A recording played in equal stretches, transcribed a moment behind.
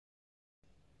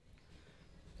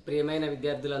ప్రియమైన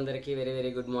విద్యార్థులందరికీ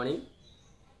very good morning.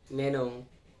 నేను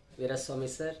Veeraswamy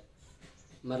sir,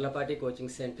 Marlapati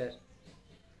coaching centre.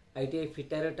 ITI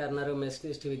fitter, Turner,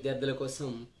 machinist విద్యార్థుల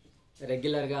కోసం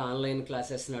రెగ్యులర్గా ఆన్లైన్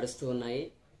క్లాసెస్ నడుస్తూ ఉన్నాయి.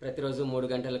 ప్రతిరోజు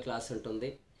 3 గంటల క్లాస్ ఉంటుంది.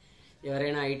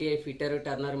 ఎవరైనా ఐటీఐ ఫిట్టర్,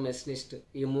 టర్నర్, మెషినిస్ట్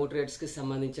ఈ 3 ట్రేడ్స్కి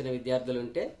సంబంధించిన విద్యార్థులు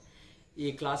ఉంటే ఈ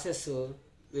క్లాసెస్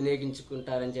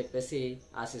వినియోగించుకుంటారని చెప్పేసి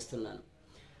ఆశిస్తున్నాను.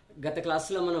 గత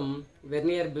క్లాసులో మనం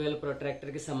వెర్నియర్ బెవెల్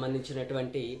ప్రొట్రాక్టర్కి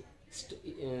సంబంధించినటువంటి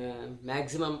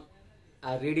మ్యాక్సిమం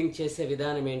రీడింగ్ చేసే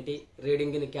విధానం ఏంటి,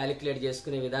 రీడింగ్ని క్యాలిక్యులేట్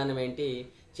చేసుకునే విధానం ఏంటి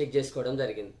చెక్ చేసుకోవడం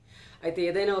జరిగింది. అయితే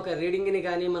ఏదైనా ఒక రీడింగ్ని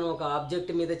కానీ మనం ఒక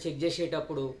ఆబ్జెక్ట్ మీద చెక్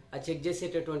చేసేటప్పుడు ఆ చెక్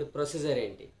చేసేటటువంటి ప్రొసీజర్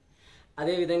ఏంటి,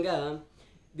 అదేవిధంగా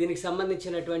దీనికి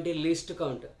సంబంధించినటువంటి లీస్ట్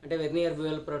కౌంట్, అంటే వెర్నియర్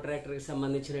బెవెల్ ప్రొట్రాక్టర్కి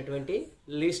సంబంధించినటువంటి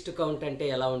లీస్ట్ కౌంట్ అంటే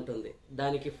ఎలా ఉంటుంది,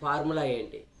 దానికి ఫార్ములా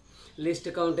ఏంటి, లీస్ట్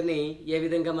కౌంట్ని ఏ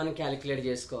విధంగా మనం క్యాలిక్యులేట్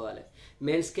చేసుకోవాలి,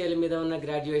 మెయిన్ స్కేల్ మీద ఉన్న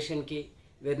గ్రాడ్యుయేషన్కి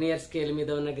వెర్నియర్ స్కేల్ మీద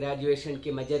ఉన్న గ్రాడ్యుయేషన్కి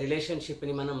మధ్య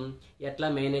రిలేషన్షిప్ని మనం ఎట్లా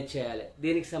మేనేజ్ చేయాలి,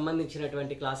 దీనికి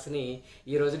సంబంధించినటువంటి క్లాస్ని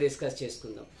ఈరోజు డిస్కస్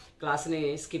చేసుకుందాం. క్లాస్ని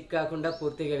స్కిప్ కాకుండా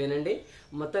పూర్తిగా వినండి.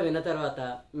 మొత్తం విన్న తర్వాత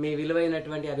మీ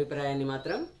విలువైనటువంటి అభిప్రాయాన్ని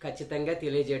మాత్రం ఖచ్చితంగా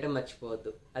తెలియజేయడం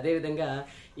మర్చిపోవద్దు. అదేవిధంగా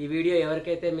ఈ వీడియో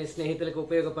ఎవరికైతే మీ స్నేహితులకు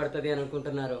ఉపయోగపడుతుంది అని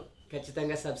అనుకుంటున్నారో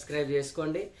ఖచ్చితంగా సబ్స్క్రైబ్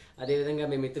చేసుకోండి. అదేవిధంగా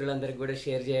మీ మిత్రులందరికీ కూడా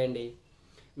షేర్ చేయండి.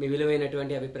 మీ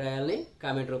విలువైనటువంటి అభిప్రాయాల్ని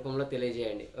కామెంట్ రూపంలో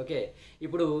తెలియజేయండి. ఓకే,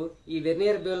 ఇప్పుడు ఈ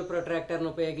వెర్నియర్ బెవెల్ ప్రొట్రాక్టర్ను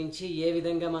ఉపయోగించి ఏ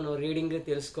విధంగా మనం రీడింగ్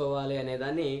తెలుసుకోవాలి అనే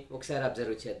దాన్ని ఒకసారి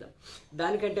అబ్జర్వ్ చేద్దాం.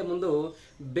 దానికంటే ముందు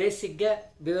బేసిక్గా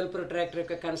బెవెల్ ప్రొట్రాక్టర్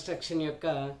యొక్క కన్స్ట్రక్షన్ యొక్క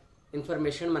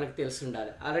ఇన్ఫర్మేషన్ మనకు తెలిసి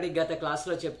ఉండాలి. ఆల్రెడీ గత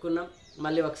క్లాస్లో చెప్పుకున్నాం,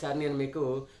 మళ్ళీ ఒకసారి నేను మీకు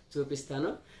చూపిస్తాను.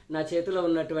 నా చేతిలో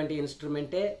ఉన్నటువంటి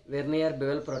ఇన్స్ట్రుమెంటే వెర్నియర్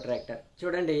బెవెల్ ప్రొట్రాక్టర్.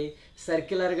 చూడండి,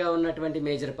 సర్క్యులర్గా ఉన్నటువంటి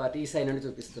మేజర్ పార్ట్ ఈ సైడ్ నుండి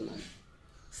చూపిస్తున్నాను.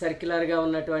 సర్క్యులర్గా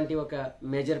ఉన్నటువంటి ఒక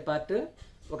మేజర్ పార్ట్,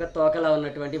 ఒక తోకలా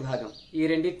ఉన్నటువంటి భాగం, ఈ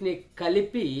రెండింటిని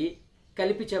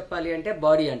కలిపి చెప్పాలి అంటే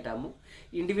బాడీ అంటాము.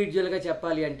 ఇండివిజువల్గా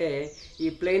చెప్పాలి అంటే ఈ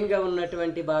ప్లెయిన్గా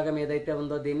ఉన్నటువంటి భాగం ఏదైతే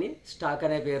ఉందో దీన్ని స్టాక్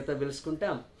అనే పేరుతో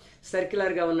పిలుచుకుంటాం.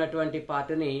 సర్క్యులర్గా ఉన్నటువంటి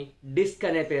పార్ట్ని డిస్క్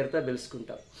అనే పేరుతో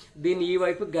పిలుచుకుంటాం. దీన్ని ఈ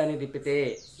వైపుకి కానీ తిప్పితే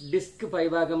డిస్క్ పై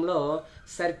భాగంలో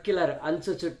సర్క్యులర్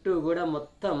అంచు చుట్టూ కూడా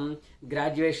మొత్తం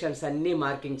గ్రాడ్యుయేషన్స్ అన్నీ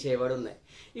మార్కింగ్ చేయబడి ఉన్నాయి.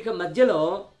 ఇక మధ్యలో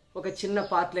ఒక చిన్న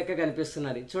పార్ట్ లెక్క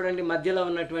కనిపిస్తున్నది. చూడండి, మధ్యలో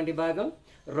ఉన్నటువంటి భాగం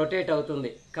రొటేట్ అవుతుంది.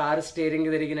 కారు స్టీరింగ్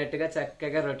తిరిగినట్టుగా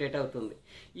చక్కగా రొటేట్ అవుతుంది.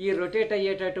 ఈ రొటేట్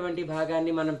అయ్యేటటువంటి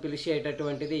భాగాన్ని మనం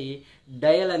పిలిచేటటువంటిది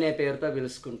డయల్ అనే పేరుతో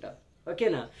పిలుచుకుంటాం.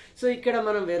 ఓకేనా? సో ఇక్కడ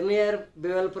మనం వెర్నియర్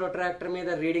బెవెల్ ప్రొట్రాక్టర్ మీద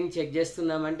రీడింగ్ చెక్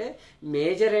చేస్తున్నామంటే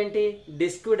మేజర్ ఏంటి,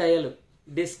 డిస్క్, డయల్.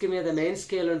 డిస్క్ మీద మెయిన్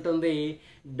స్కేల్ ఉంటుంది,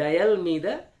 డయల్ మీద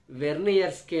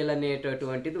వెర్నియర్ స్కేల్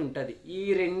అనేటటువంటిది ఉంటుంది. ఈ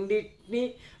రెండింటిని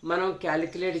మనం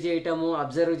క్యాలిక్యులేట్ చేయటము,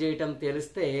 అబ్జర్వ్ చేయటం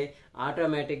తెలిస్తే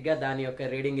ఆటోమేటిక్గా దాని యొక్క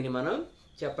రీడింగ్ని మనం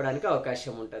చెప్పడానికి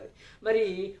అవకాశం ఉంటుంది. మరి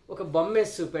ఒక బొమ్మ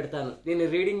వేసి చూపెడతాను, దీని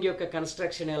రీడింగ్ యొక్క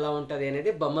కన్స్ట్రక్షన్ ఎలా ఉంటుంది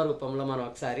అనేది బొమ్మ రూపంలో మనం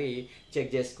ఒకసారి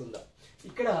చెక్ చేసుకుందాం.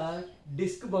 ఇక్కడ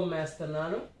డిస్క్ బొమ్మ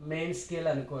వేస్తున్నాను, మెయిన్ స్కేల్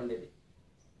అనుకోండి. ఇది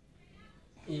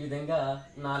ఈ విధంగా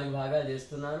 4 భాగాలు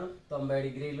చేస్తున్నాను. 90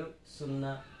 డిగ్రీలు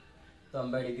 0,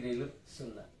 90 డిగ్రీలు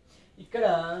 0. ఇక్కడ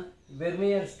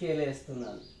వెర్నియర్ స్కేల్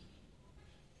వేస్తున్నాను.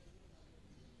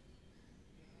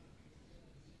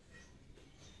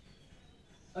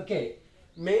 ఓకే,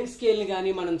 మెయిన్ స్కేల్ని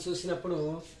కానీ మనం చూసినప్పుడు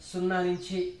 0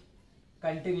 నుంచి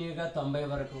కంటిన్యూగా 90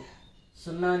 వరకు,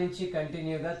 0 నుంచి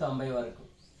కంటిన్యూగా 90 వరకు,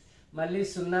 మళ్ళీ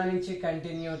 0 నుంచి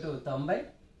కంటిన్యూ టు 90,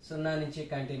 0 నుంచి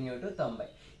కంటిన్యూ టు 90.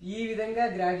 ఈ విధంగా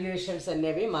గ్రాడ్యుయేషన్స్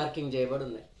అనేవి మార్కింగ్ చేయబడి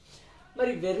ఉన్నాయి.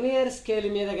 మరి వెర్నియర్ స్కేల్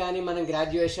మీద కానీ మనం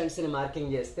గ్రాడ్యుయేషన్స్ని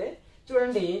మార్కింగ్ చేస్తే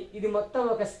చూడండి, ఇది మొత్తం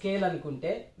ఒక స్కేల్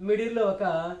అనుకుంటే మిడిల్లో ఒక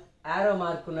యారో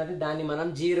మార్క్ ఉన్నది, దాన్ని మనం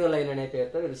జీరో లైన్ అనే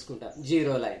పేరుతో తెలుసుకుంటాం.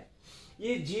 Zero line.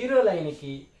 ఈ జీరో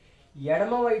లైన్కి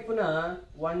ఎడమ వైపున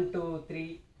 1 2 3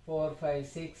 4 5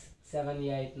 6 7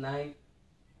 8 9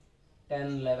 10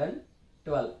 11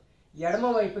 12 ఎడమ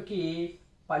వైపుకి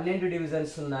 12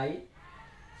 డివిజన్స్ ఉన్నాయి.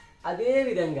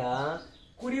 అదేవిధంగా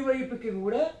కుడి వైపుకి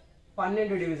కూడా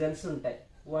 12 డివిజన్స్ ఉంటాయి.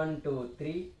 1 2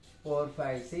 3 4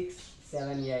 5 6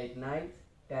 7 8 9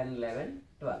 10 11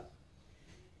 12.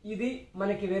 ఇది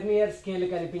మనకి వెర్నియర్ స్కేల్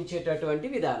కనిపించేటటువంటి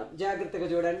విధానం. జాగ్రత్తగా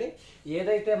చూడండి,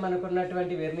 ఏదైతే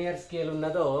మనకున్నటువంటి వెర్నియర్ స్కేల్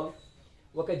ఉన్నదో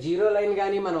ఒక జీరో లైన్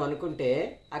కానీ మనం అనుకుంటే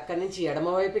అక్కడి నుంచి ఎడమ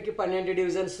వైపుకి 12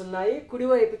 డివిజన్స్ ఉన్నాయి, కుడి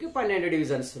వైపుకి 12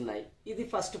 డివిజన్స్ ఉన్నాయి. ఇది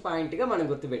ఫస్ట్ పాయింట్గా మనం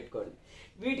గుర్తుపెట్టుకోండి.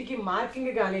 వీటికి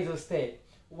మార్కింగ్ కానీ చూస్తే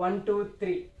 1 2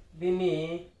 3 దీన్ని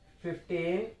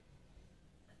 15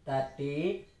 30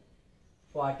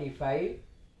 45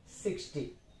 60.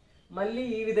 మళ్ళీ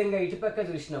ఈ విధంగా ఇటుపక్క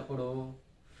చూసినప్పుడు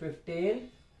 15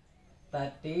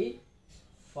 30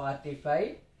 45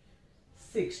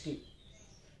 60.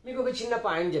 మీకు ఒక చిన్న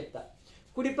పాయింట్ చెప్తా.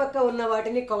 కుడిపక్క ఉన్న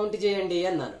వాటిని కౌంట్ చేయండి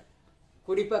అన్నాను.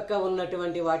 కుడిపక్క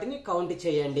ఉన్నటువంటి వాటిని కౌంట్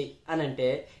చేయండి అని అంటే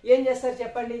ఏం చేస్తారు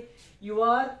చెప్పండి? You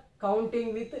are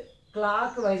counting with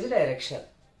clock wise direction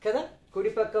కదా.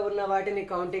 కుడిపక్క ఉన్న వాటిని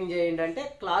కౌంటింగ్ చేయండి అంటే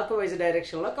క్లాక్ వైజ్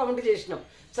డైరెక్షన్లో కౌంట్ చేసినాం,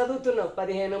 చదువుతున్నాం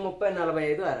 15, 30,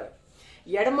 45, 60.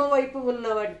 ఎడమ వైపు ఉన్న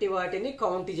వాటిని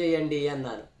కౌంట్ చేయండి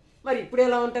అన్నాను. మరి ఇప్పుడు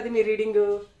ఎలా ఉంటుంది మీ రీడింగ్?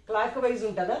 క్లాక్ వైజ్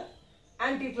ఉంటుందా,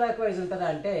 యాంటీ క్లాక్ వైజ్ ఉంటుందా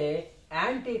అంటే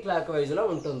యాంటీ క్లాక్ వైజ్లో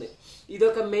ఉంటుంది. ఇది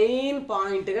ఒక మెయిన్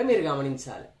పాయింట్గా మీరు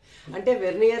గమనించాలి. అంటే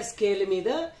వెర్నియర్ స్కేల్ మీద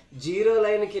 0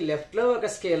 లైన్కి లెఫ్ట్లో ఒక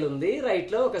స్కేల్ ఉంది,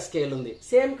 రైట్లో ఒక స్కేల్ ఉంది.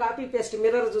 సేమ్ కాపీ పేస్ట్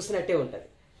మిర్రర్ చూసినట్టే ఉంటుంది.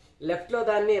 లెఫ్ట్లో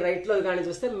దాన్ని రైట్లో కానీ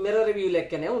చూస్తే మిర్రర్ వ్యూ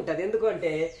లెక్కనే ఉంటుంది.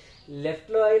 ఎందుకంటే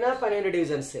లెఫ్ట్లో అయినా 12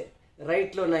 డివిజన్సే,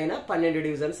 రైట్లోనైనా 12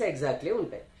 డివిజన్స్ ఎగ్జాక్ట్లీ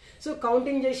ఉంటాయి. సో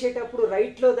కౌంటింగ్ చేసేటప్పుడు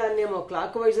రైట్లో దాన్ని ఏమో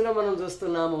క్లాక్ వైజ్లో మనం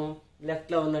చూస్తున్నాము,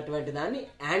 లెఫ్ట్లో ఉన్నటువంటి దాన్ని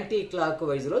యాంటీ క్లాక్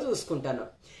వైజ్లో చూసుకుంటాను.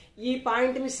 ఈ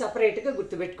పాయింట్ని సపరేట్గా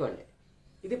గుర్తుపెట్టుకోండి.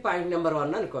 ఇది పాయింట్ నెంబర్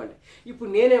 1 అనుకోండి. ఇప్పుడు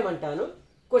నేనేమంటాను,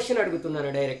 క్వశ్చన్ అడుగుతున్నాను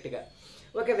డైరెక్ట్గా.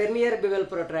 ఒక వెర్నియర్ బివెల్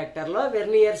ప్రొట్రాక్టర్లో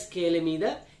వెర్నియర్ స్కేల్ మీద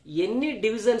ఎన్ని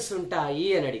డివిజన్స్ ఉంటాయి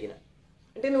అని అడిగిన.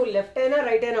 అంటే నువ్వు లెఫ్ట్ అయినా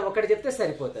రైట్ అయినా ఒకటి చెప్తే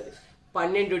సరిపోతుంది.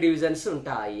 12 డివిజన్స్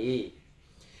ఉంటాయి.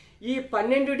 ఈ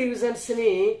 12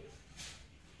 డివిజన్స్ని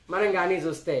మనం కానీ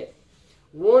చూస్తే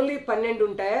ఓన్లీ 12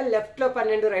 ఉంటాయా, లెఫ్ట్లో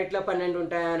 12 రైట్లో 12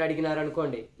 ఉంటాయా అని అడిగినారు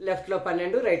అనుకోండి. లెఫ్ట్లో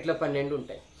 12 రైట్లో 12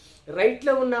 ఉంటాయి.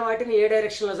 రైట్లో ఉన్న వాటిని ఏ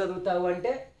డైరెక్షన్లో చదువుతావు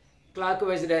అంటే క్లాక్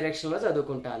వైజ్ డైరెక్షన్లో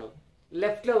చదువుకుంటాను.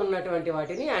 లెఫ్ట్లో ఉన్నటువంటి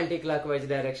వాటిని యాంటీ క్లాక్ వైజ్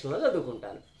డైరెక్షన్లో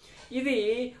చదువుకుంటాను. ఇది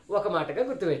ఒక మాటగా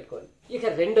గుర్తుపెట్టుకోండి. ఇక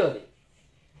రెండోది,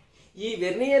 ఈ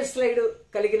వెర్నియర్ స్లైడ్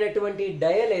కలిగినటువంటి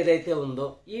డయల్ ఏదైతే ఉందో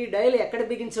ఈ డయల్ ఎక్కడ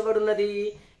బిగించబడి ఉన్నది?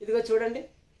 ఇదిగో చూడండి,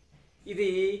 ఇది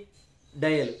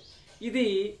డయల్. ఇది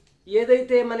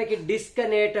ఏదైతే మనకి డిస్క్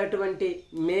అనేటటువంటి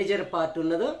మేజర్ పార్ట్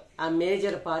ఉన్నదో ఆ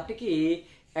మేజర్ పార్ట్కి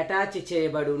అటాచ్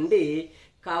చేయబడి ఉండి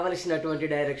కావలసినటువంటి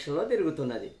డైరెక్షన్లో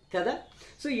తిరుగుతున్నది కదా.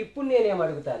 సో ఇప్పుడు నేనేం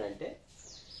అడుగుతానంటే,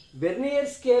 వెర్నియర్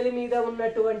స్కేల్ మీద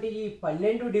ఉన్నటువంటి ఈ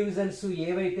 12 డివిజన్స్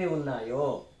ఏవైతే ఉన్నాయో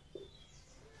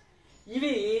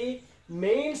ఇవి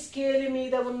మెయిన్ స్కేల్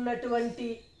మీద ఉన్నటువంటి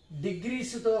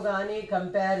డిగ్రీస్తో కానీ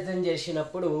కంపారిజన్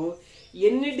చేసినప్పుడు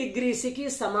ఎన్ని డిగ్రీస్కి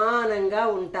సమానంగా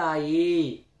ఉంటాయి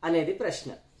అనేది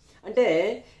ప్రశ్న. అంటే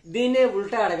దీన్నే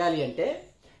ఉల్టా అడగాలి అంటే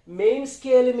మెయిన్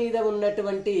స్కేల్ మీద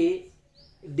ఉన్నటువంటి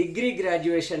డిగ్రీ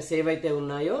గ్రాడ్యుయేషన్స్ ఏవైతే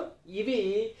ఉన్నాయో ఇవి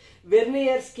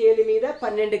వెర్నియర్ స్కేల్ మీద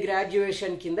 12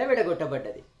 గ్రాడ్యుయేషన్ కింద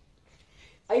విడగొట్టబడ్డది.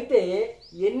 అయితే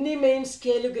ఎన్ని main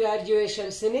scale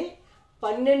గ్రాడ్యుయేషన్స్ని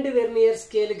 12 vernier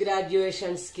scale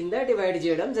graduations కింద డివైడ్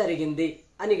చేయడం జరిగింది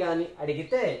అని కానీ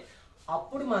అడిగితే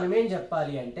అప్పుడు మనం ఏం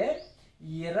చెప్పాలి అంటే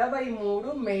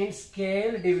 23 main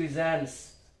scale divisions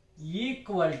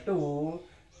equal to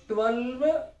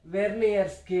 12 vernier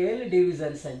scale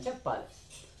divisions అని చెప్పాలి.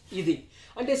 ఇది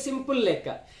అంటే సింపుల్ లెక్క.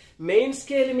 మెయిన్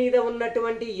స్కేల్ మీద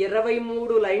ఉన్నటువంటి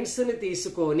 23 లైన్స్ని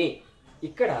తీసుకొని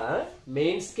ఇక్కడ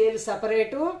main scale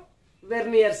separate,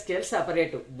 vernier scale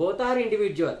separate, both are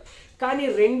individual. కానీ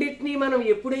రెండింటినీ మనం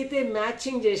ఎప్పుడైతే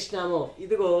మ్యాచింగ్ చేసినామో,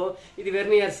 ఇదిగో ఇది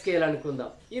వెర్నియర్ స్కేల్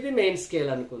అనుకుందాం, ఇది మెయిన్ స్కేల్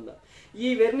అనుకుందాం. ఈ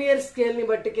వెర్నియర్ స్కేల్ని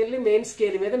బట్టుకెళ్ళి మెయిన్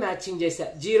స్కేల్ మీద మ్యాచింగ్ చేశా,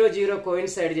 0, 0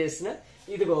 కోయిన్సైడ్ చేసిన.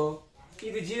 ఇదిగో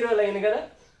ఇది 0 లైన్ కదా,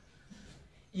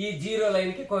 ఈ 0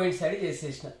 లైన్కి కోయిన్సైడ్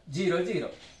చేసేసిన 0, 0.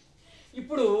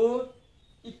 ఇప్పుడు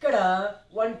ఇక్కడ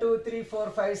 1, 2, 3, 4,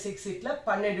 5, 6 ఇట్లా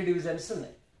 12 డివిజన్స్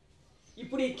ఉన్నాయి.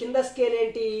 ఇప్పుడు ఈ కింద స్కేల్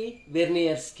ఏంటి?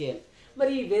 Vernier scale.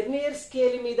 మరి ఈ వెర్నియర్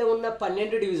స్కేల్ మీద ఉన్న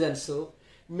 12 డివిజన్స్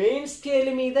మెయిన్ స్కేల్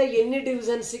మీద ఎన్ని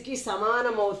డివిజన్స్కి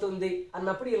సమానం అవుతుంది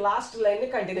అన్నప్పుడు ఈ లాస్ట్ లైన్ని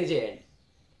కంటిన్యూ చేయండి.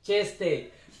 చేస్తే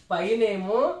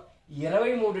పైనేమో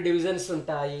 23 డివిజన్స్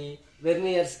ఉంటాయి,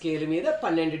 వెర్నియర్ స్కేల్ మీద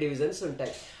 12 డివిజన్స్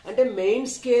ఉంటాయి. అంటే మెయిన్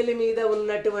స్కేల్ మీద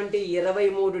ఉన్నటువంటి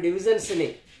 23 డివిజన్స్ని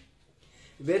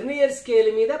వెర్నియర్ స్కేల్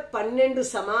మీద 12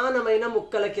 సమానమైన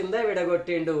ముక్కల కింద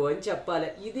విడగొట్టిండు అని చెప్పాలి.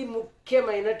 ఇది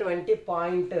ముఖ్యమైనటువంటి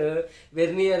పాయింట్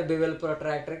వెర్నియర్ బివెల్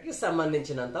ప్రొట్రాక్టర్కి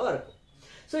సంబంధించినంత వరకు.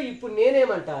 సో ఇప్పుడు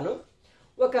నేనేమంటాను,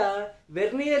 ఒక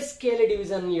వెర్నియర్ స్కేల్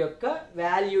డివిజన్ యొక్క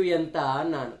వాల్యూ ఎంత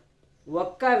అన్నాను.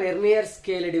 ఒక్క వెర్నియర్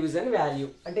స్కేల్ డివిజన్ వాల్యూ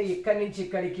అంటే ఇక్కడి నుంచి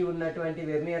ఇక్కడికి ఉన్నటువంటి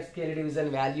వెర్నియర్ స్కేల్ డివిజన్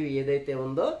వాల్యూ ఏదైతే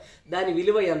ఉందో దాని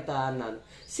విలువ ఎంత అన్నాను.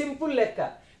 సింపుల్ లెక్క.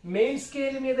 మెయిన్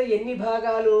స్కేల్ మీద ఎన్ని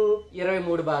భాగాలు?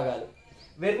 23 భాగాలు.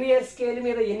 వెర్నియర్ స్కేల్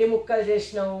మీద ఎన్ని ముక్కలు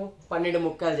చేసినావు? 12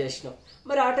 ముక్కలు చేసినావు.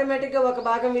 మరి ఆటోమేటిక్గా ఒక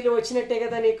భాగం విలువ వచ్చినట్టే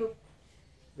కదా నీకు.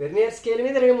 వెర్నియర్ స్కేల్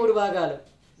మీద 23 భాగాలు,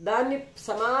 దాన్ని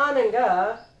సమానంగా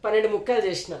 12 ముక్కలు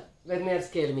చేసిన వెర్నియర్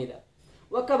స్కేల్ మీద.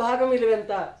 ఒక్క భాగం విలువ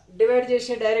ఎంత? డివైడ్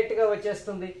చేసి డైరెక్ట్గా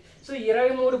వచ్చేస్తుంది. సో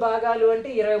 23 భాగాలు అంటే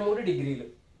 23 డిగ్రీలు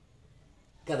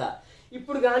కదా.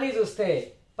 ఇప్పుడు కానీ చూస్తే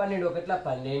 12 ఒకట్ల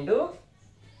 12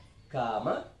 కామ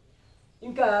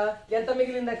ఇంకా ఎంత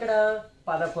మిగిలింది అక్కడ?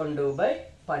 11/12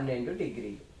 12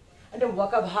 డిగ్రీలు. అంటే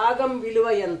ఒక భాగం విలువ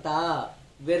ఎంత?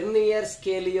 వెర్నియర్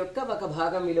స్కేల్ యొక్క ఒక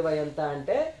భాగం విలువ ఎంత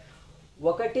అంటే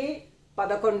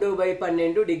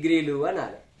 1/11/12 డిగ్రీలు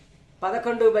అనాలి.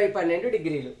 11/12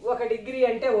 డిగ్రీలు. 1 డిగ్రీ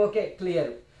అంటే ఓకే,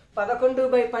 క్లియర్.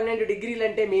 11/12 డిగ్రీలు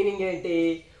అంటే మీనింగ్ ఏంటి?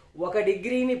 1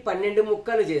 డిగ్రీని 12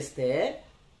 ముక్కలు చేస్తే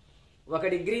 1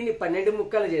 డిగ్రీని 12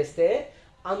 ముక్కలు చేస్తే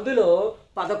అందులో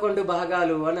 11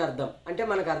 భాగాలు అని అర్థం. అంటే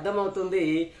మనకు అర్థమవుతుంది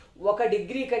 1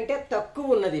 డిగ్రీ కంటే తక్కువ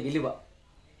ఉన్నది విలువ.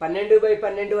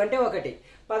 12/12 అంటే 1,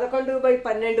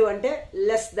 11/12 అంటే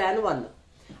 <1.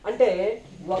 అంటే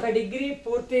 1 డిగ్రీ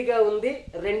పూర్తిగా ఉంది,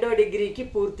 2వ డిగ్రీకి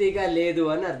పూర్తిగా లేదు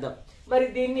అని అర్థం. మరి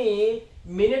దీన్ని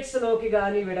మినిట్స్ లోకి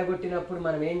కానీ విడగొట్టినప్పుడు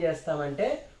మనం ఏం చేస్తామంటే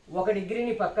 1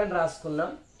 డిగ్రీని పక్కన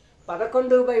రాసుకున్నాం.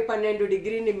 11/12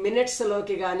 డిగ్రీని మినిట్స్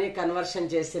లోకి కానీ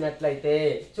కన్వర్షన్ చేసినట్లయితే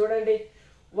చూడండి,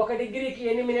 1 డిగ్రీకి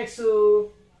ఎన్ని మినిట్స్?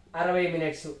 60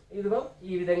 మినిట్స్. ఇదిగో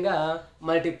ఈ విధంగా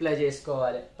మల్టిప్లై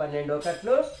చేసుకోవాలి. 12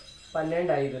 ఒకట్లు 12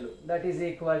 ఐదులు, దట్ ఈజ్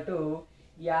ఈక్వల్ టు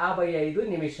 55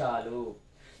 నిమిషాలు.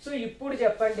 సో ఇప్పుడు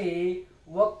చెప్పండి,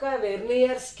 ఒక్క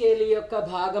వెర్నియర్ స్కేల్ యొక్క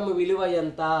భాగం విలువ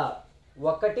ఎంత?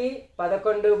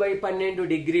 1/11/12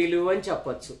 డిగ్రీలు అని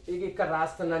చెప్పొచ్చు. ఇది ఇక్కడ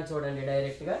రాస్తున్నాను చూడండి,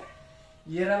 డైరెక్ట్ గా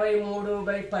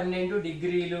 23/12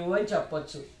 డిగ్రీలు అని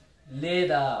చెప్పొచ్చు.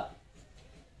 లేదా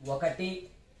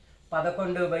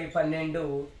 1/11/12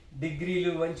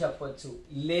 డిగ్రీలు అని చెప్పొచ్చు.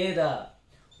 లేదా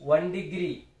 1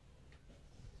 డిగ్రీ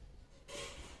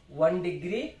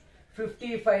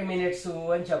 55 మినిట్స్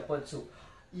అని చెప్పొచ్చు.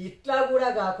 ఇట్లా కూడా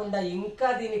కాకుండా ఇంకా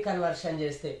దీన్ని కన్వర్షన్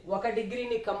చేస్తే 1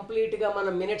 డిగ్రీని కంప్లీట్ గా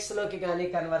మనం మినిట్స్ లోకి కానీ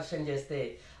కన్వర్షన్ చేస్తే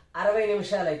 60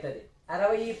 నిమిషాలు అవుతుంది.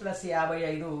 60 +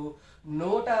 55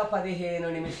 115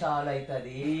 నిమిషాలు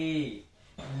అవుతుంది.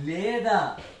 లేదా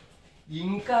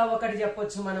ఇంకా ఒకటి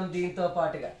చెప్పొచ్చు మనం దీంతో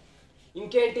పాటుగా.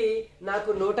 ఇంకేంటి, నాకు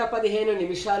 115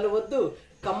 నిమిషాలు వద్దు,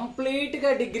 కంప్లీట్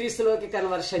గా డిగ్రీస్ లోకి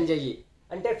కన్వర్షన్ చెయ్యి.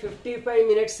 అంటే 55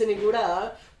 మినిట్స్ ని కూడా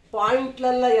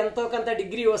పాయింట్లల్లో ఎంతో కొంత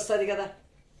డిగ్రీ వస్తుంది కదా.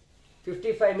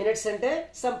 55 మినిట్స్ అంటే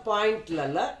సమ్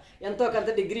పాయింట్లల్లో ఎంతో కొంత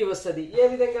డిగ్రీ వస్తుంది. ఏ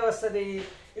విధంగా వస్తుంది?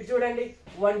 ఇది చూడండి,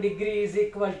 1 degree is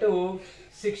equal to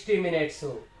 60 minutes.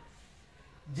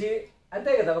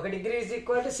 అంతే కదా, 1 degree is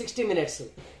equal to 60 minutes.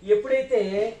 ఎప్పుడైతే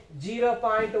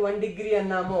 0.1 డిగ్రీ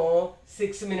అన్నామో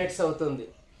 6 మినిట్స్ అవుతుంది.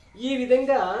 ఈ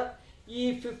విధంగా ఈ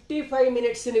 55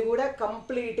 మినిట్స్ ని కూడా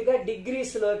కంప్లీట్ గా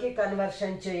డిగ్రీస్ లోకి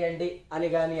కన్వర్షన్ చేయండి అని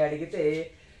కానీ అడిగితే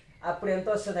అప్పుడు ఎంత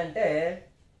వస్తుందంటే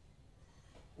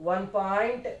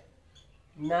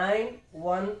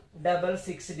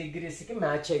 1.9166 డిగ్రీస్ కి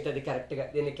మ్యాచ్ అవుతుంది కరెక్ట్ గా.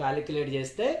 దీన్ని క్యాలిక్యులేట్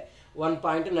చేస్తే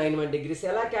 1.91 డిగ్రీస్.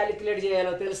 ఎలా క్యాలిక్యులేట్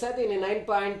చేయాలో తెలుసా? దీన్ని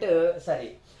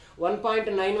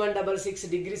 1.9166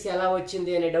 డిగ్రీస్ ఎలా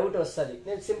వచ్చింది అనే డౌట్ వస్తుంది.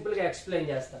 నేను సింపుల్ గా ఎక్స్ప్లెయిన్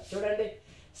చేస్తాను చూడండి.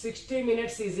 60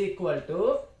 minutes is equal to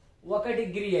 1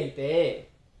 degree అయితే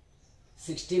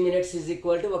 60 minutes is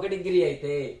equal to 1 degree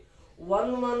అయితే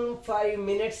 115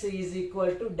 minutes is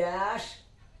equal to dash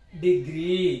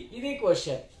degree. ఇది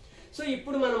క్వశ్చన్. సో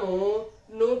ఇప్పుడు మనము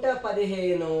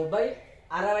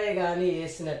 115/60 కానీ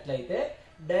వేసినట్లయితే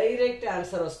డైరెక్ట్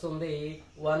ఆన్సర్ వస్తుంది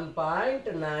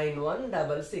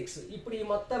 1.9166. ఇప్పుడు ఈ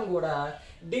మొత్తం కూడా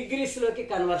డిగ్రీస్ లోకి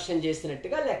కన్వర్షన్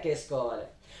చేసినట్టుగా లెక్కేసుకోవాలి.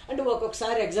 అంటే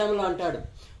ఒక్కొక్కసారి ఎగ్జామ్లో అంటాడు,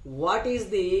 what is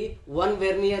the 1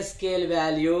 vernier scale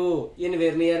value in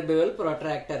vernier bevel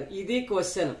protractor. ఇది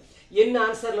క్వశ్చన్. ఎన్ని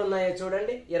ఆన్సర్లు ఉన్నాయో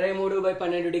చూడండి.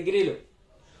 23/12 డిగ్రీలు,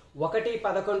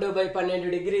 1/11/12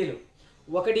 డిగ్రీలు,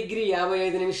 1 డిగ్రీ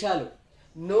 55 నిమిషాలు,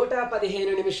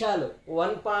 115 నిమిషాలు,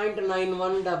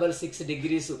 1.9166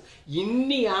 డిగ్రీస్.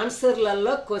 ఇన్ని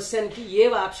ఆన్సర్లలో క్వశ్చన్ కి ఏ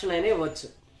ఆప్షన్ అయినా ఇవ్వచ్చు.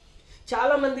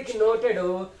 చాలా మందికి నోటెడ్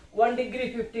 1 డిగ్రీ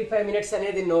 55 మినిట్స్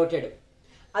అనేది నోటెడ్.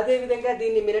 అదేవిధంగా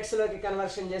దీన్ని మినిట్స్ లోకి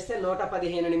కన్వర్షన్ చేస్తే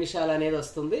 115 నిమిషాలు అనేది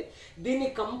వస్తుంది. దీన్ని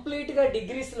కంప్లీట్ గా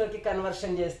డిగ్రీస్ లోకి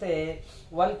కన్వర్షన్ చేస్తే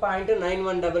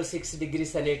 1.9166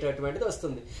 డిగ్రీస్ అనేటటువంటిది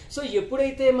వస్తుంది. సో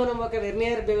ఎప్పుడైతే మనం ఒక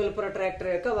వెర్నియర్ బెవెల్ ప్రొట్రాక్టర్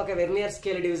యొక్క ఒక vernier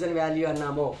scale division value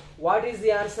అన్నామో, what is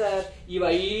the answer? ఇవి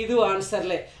 5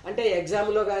 ఆన్సర్లే. అంటే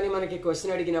ఎగ్జామ్ లో కానీ మనకి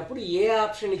క్వశ్చన్ అడిగినప్పుడు ఏ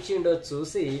ఆప్షన్ ఇచ్చిండో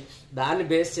చూసి దాన్ని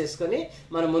బేస్ చేసుకొని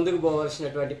మనం ముందుకు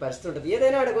పోవాల్సినటువంటి పరిస్థితి ఉంటుంది.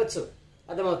 ఏదైనా అడగొచ్చు.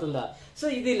 అర్థమవుతుందా? సో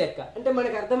ఇది లెక్క. అంటే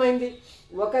మనకు అర్థమైంది,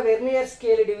 ఒక vernier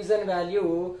scale division value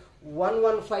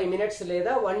 115 minutes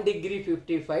లేదా 1 డిగ్రీ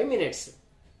 55 మినిట్స్.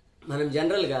 మనం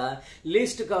జనరల్ గా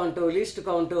లీస్ట్ కౌంట్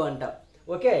అంటాం.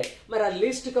 ఓకే, మరి ఆ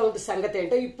లీస్ట్ కౌంట్ సంగతి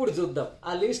ఏంటో ఇప్పుడు చూద్దాం.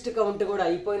 ఆ లీస్ట్ కౌంట్ కూడా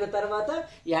అయిపోయిన తర్వాత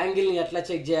యాంగిల్ ని ఎట్లా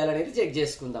చెక్ చేయాలనేది చెక్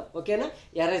చేసుకుందాం. ఓకేనా?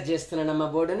 ఎరేజ్ చేస్తున్నానమ్మా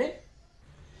బోర్డుని.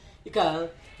 ఇక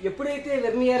ఎప్పుడైతే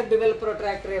వెర్నియర్ బెవెల్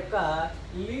ప్రొట్రాక్టర్ యొక్క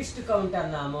లీస్ట్ కౌంట్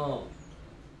అన్నామో,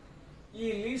 ఈ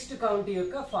లీస్ట్ కౌంట్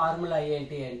యొక్క ఫార్ములా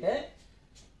ఏంటి అంటే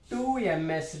 2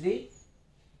 MSD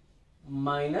 -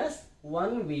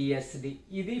 1 VSD.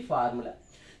 ఇది ఫార్ములా.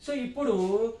 సో ఇప్పుడు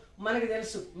మనకు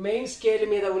తెలుసు మెయిన్ స్కేల్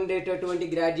మీద ఉండేటటువంటి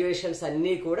గ్రాడ్యుయేషన్స్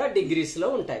అన్నీ కూడా డిగ్రీస్లో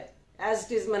ఉంటాయి. యాజ్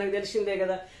ఇట్ ఈస్ మనకు తెలిసిందే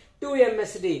కదా, 2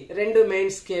 MSD 2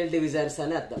 మెయిన్ స్కేల్ డివిజన్స్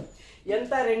అని అర్థం.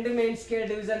 ఎంత 2 మెయిన్ స్కేల్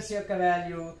డివిజన్స్ యొక్క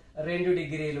వాల్యూ 2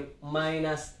 డిగ్రీలు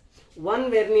minus 1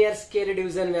 vernier scale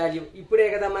division value. ఇప్పుడే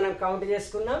కదా మనం కౌంట్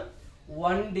చేసుకున్నాం,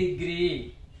 1 డిగ్రీ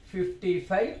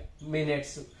 55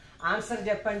 మినిట్స్. ఆన్సర్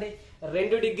చెప్పండి.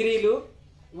 2 డిగ్రీలు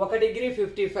 1 డిగ్రీ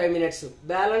 55 మినిట్స్,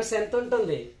 బ్యాలెన్స్ ఎంత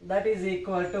ఉంటుంది? That is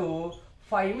equal to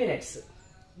 5 minutes.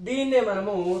 దీన్నే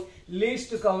మనము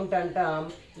లీస్ట్ కౌంట్ అంటాం.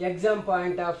 ఎగ్జామ్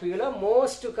పాయింట్ ఆఫ్ వ్యూలో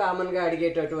మోస్ట్ కామన్ గా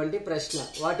అడిగేటటువంటి ప్రశ్న,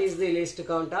 what is the least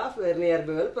count of vernier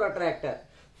bevel protractor?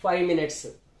 5 minutes.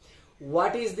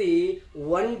 What is the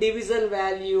 1 division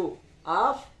value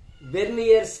of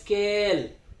vernier scale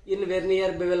in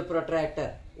vernier bevel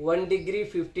protractor? 1 degree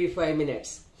 55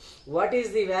 minutes. What is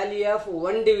the value of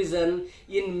 1 division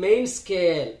in main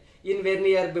scale in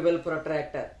Verniar bevel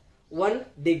protractor? 1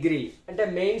 degree. అంటే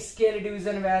main scale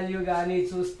division value కానీ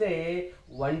చూస్తే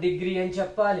 1 degree అని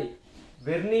చెప్పాలి.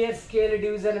 Vernier scale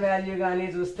division value కానీ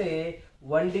చూస్తే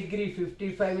 1 degree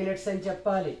 55 minutes అని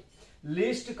చెప్పాలి.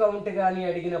 Least count కానీ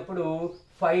అడిగినప్పుడు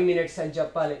 5 మినిట్స్ అని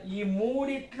చెప్పాలి. ఈ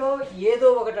మూడిట్లో ఏదో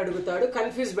ఒకటి అడుగుతాడు,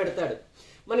 కన్ఫ్యూజ్ పెడతాడు.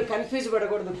 మనం కన్ఫ్యూజ్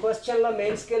పడకూడదు. క్వశ్చన్లో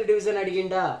main scale division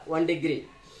అడిగిండా 1 degree,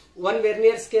 1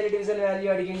 vernier scale division value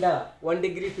అడిగిండా 1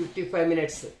 degree 55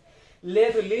 minutes,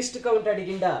 లేదు least count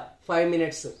అడిగిండా 5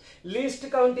 minutes, least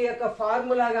count యొక్క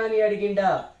ఫార్ములా కానీ అడిగిండా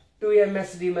 2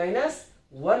 MSD మైనస్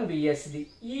 1 BSD.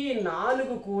 ఈ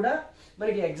 4 కూడా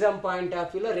మనకి ఎగ్జామ్ పాయింట్ ఆఫ్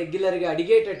వ్యూలో రెగ్యులర్గా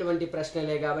అడిగేటటువంటి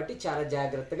ప్రశ్నలే కాబట్టి చాలా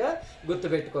జాగ్రత్తగా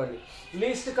గుర్తుపెట్టుకోండి.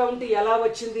 లీస్ట్ కౌంట్ ఎలా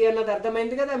వచ్చింది అన్నది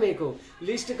అర్థమైంది కదా మీకు.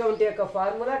 లీస్ట్ కౌంట్ యొక్క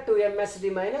formula 2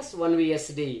 MSD minus 1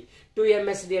 VSD. 2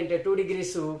 MSD అంటే 2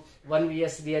 డిగ్రీస్, 1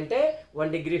 VSD అంటే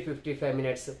 1 డిగ్రీ 55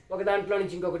 మినిట్స్. ఒక దాంట్లో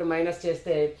నుంచి ఇంకొకటి మైనస్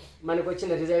చేస్తే మనకు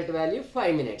వచ్చిన రిజల్ట్ వాల్యూ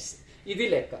 5 మినిట్స్. ఇది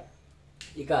లెక్క.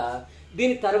 ఇక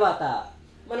దీని తర్వాత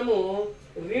మనము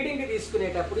రీడింగ్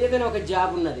తీసుకునేటప్పుడు ఏదైనా ఒక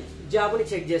జాబ్ ఉన్నది, జాబ్ని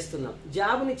చెక్ చేస్తున్నాం.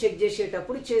 జాబ్ని చెక్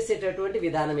చేసేటప్పుడు చేసేటటువంటి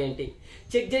విధానం ఏంటి,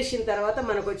 చెక్ చేసిన తర్వాత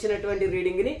మనకు వచ్చినటువంటి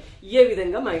రీడింగ్ని ఏ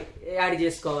విధంగా యాడ్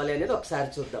చేసుకోవాలి అనేది ఒకసారి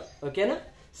చూద్దాం. ఓకేనా?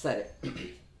 సరే,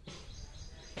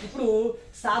 ఇప్పుడు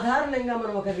సాధారణంగా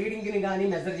మనం ఒక రీడింగ్ని కానీ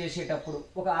మెజర్ చేసేటప్పుడు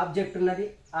ఒక ఆబ్జెక్ట్ ఉన్నది,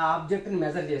 ఆ ఆబ్జెక్ట్ని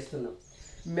మెజర్ చేస్తున్నాం.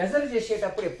 మెజర్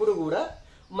చేసేటప్పుడు ఎప్పుడు కూడా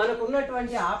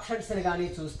మనకున్నటువంటి ఆప్షన్స్ని కానీ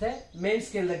చూస్తే మెయిన్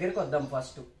స్కేల్ దగ్గరికి వద్దాం.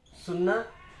 ఫస్ట్ 0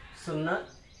 0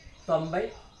 90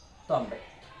 90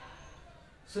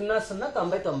 0 0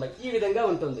 90 90 ఈ విధంగా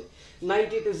ఉంటుంది.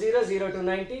 90 to 0 0 to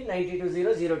 90 90 to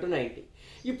 0 0 to 90.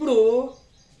 ఇప్పుడు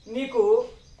నీకు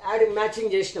యాడ్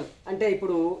మ్యాచింగ్ చేసినాం అంటే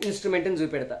ఇప్పుడు ఇన్స్ట్రుమెంట్ని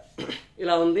చూపెడతా.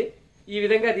 ఇలా ఉంది, ఈ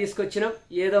విధంగా తీసుకొచ్చినాం.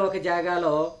 ఏదో ఒక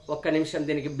జాగాలో ఒక్క నిమిషం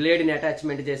దీనికి బ్లేడ్ని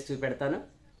అటాచ్మెంట్ చేసి చూపెడతాను.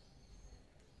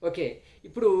 ఓకే,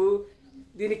 ఇప్పుడు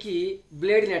దీనికి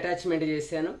బ్లేడ్ని అటాచ్మెంట్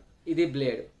చేశాను. ఇది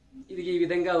బ్లేడ్, ఇది ఈ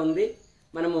విధంగా ఉంది.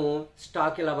 మనము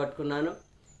స్టాక్ ఇలా పట్టుకున్నాను,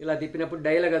 ఇలా తిప్పినప్పుడు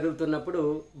డైల కదులుతున్నప్పుడు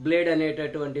బ్లేడ్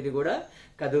అనేటటువంటిది కూడా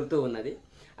కదులుతూ ఉన్నది.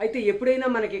 అయితే ఎప్పుడైనా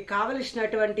మనకి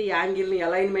కావలసినటువంటి యాంగిల్ని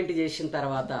అలైన్మెంట్ చేసిన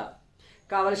తర్వాత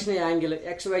కావలసిన యాంగిల్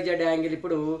XYZ యాంగిల్,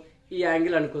 ఇప్పుడు ఈ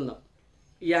యాంగిల్ అనుకుందాం,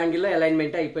 ఈ యాంగిల్లో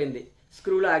అలైన్మెంట్ అయిపోయింది.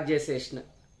 స్క్రూ లాక్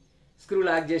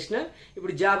చేసిన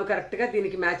ఇప్పుడు జాబ్ కరెక్ట్గా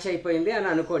దీనికి మ్యాచ్ అయిపోయింది అని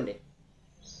అనుకోండి.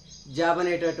 జాబ్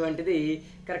అనేటటువంటిది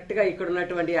కరెక్ట్గా ఇక్కడ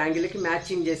ఉన్నటువంటి యాంగిల్కి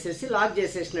మ్యాచింగ్ చేసేసి లాక్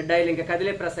చేసేసిన డైల్, ఇంకా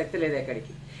కదిలే ప్రసక్తి లేదు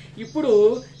ఎక్కడికి. ఇప్పుడు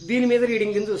దీని మీద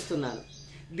రీడింగ్ని చూస్తున్నాను.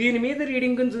 దీని మీద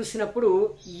రీడింగ్ని చూసినప్పుడు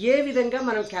ఏ విధంగా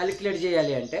మనం క్యాలిక్యులేట్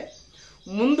చేయాలి అంటే,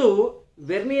 ముందు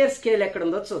వెర్నియర్ స్కేల్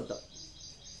ఎక్కడుందో చూద్దాం.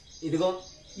 ఇదిగో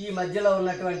ఈ మధ్యలో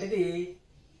ఉన్నటువంటిది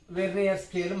వెర్నియర్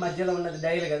స్కేల్, మధ్యలో ఉన్నది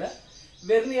డైల్ కదా.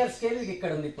 వెర్నియర్ స్కేల్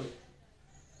ఇక్కడ ఉంది. ఇప్పుడు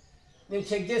నేను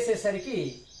చెక్ చేసేసరికి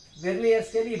వెర్నియర్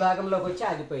స్కేల్ ఈ భాగంలోకి వచ్చి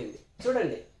ఆగిపోయింది.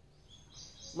 చూడండి,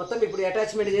 మొత్తం ఇప్పుడు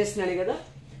అటాచ్మెంట్ చేసినాను కదా.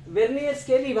 వెర్నియర్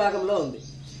స్కేల్ ఈ భాగంలో ఉంది.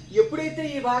 ఎప్పుడైతే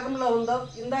ఈ భాగంలో ఉందో,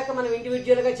 ఇందాక మనం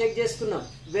ఇండివిజువల్గా చెక్ చేసుకున్నాం,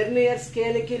 వెర్నియర్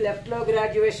స్కేల్కి లెఫ్ట్లో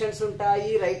గ్రాడ్యుయేషన్స్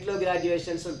ఉంటాయి, రైట్లో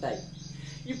గ్రాడ్యుయేషన్స్ ఉంటాయి.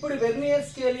 ఇప్పుడు వెర్నియర్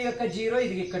స్కేల్ యొక్క 0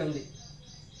 ఇది ఇక్కడ ఉంది.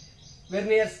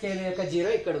 వెర్నియర్ స్కేల్ యొక్క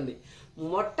 0 ఇక్కడ ఉంది.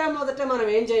 మొట్టమొదట మనం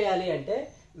ఏం చేయాలి అంటే,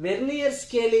 వెర్నియర్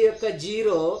స్కేల్ యొక్క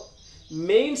 0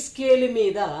 మెయిన్ స్కేల్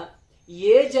మీద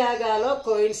ఏ జాగాలో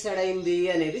కోయిన్సైడ్ అయింది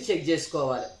అనేది చెక్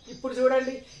చేసుకోవాలి. ఇప్పుడు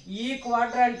చూడండి, ఈ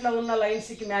క్వాడ్రాంట్లో ఉన్న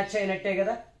లైన్స్కి మ్యాచ్ అయినట్టే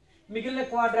కదా. మిగిలిన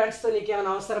క్వాడ్రాంట్స్తో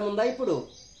నీకేమైనా అవసరం ఉందా? ఇప్పుడు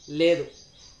లేదు.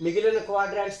 మిగిలిన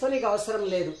క్వాడ్రాంట్స్తో నీకు అవసరం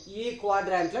లేదు. ఈ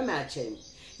క్వాడ్రాంట్లో మ్యాచ్ అయింది.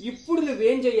 ఇప్పుడు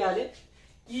నువ్వేం చేయాలి,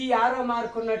 ఈ యారో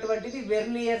మార్క్ ఉన్నటువంటిది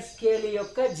వెర్నియర్ స్కేల్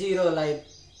యొక్క 0 లైన్,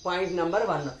 పాయింట్ నెంబర్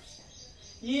 1.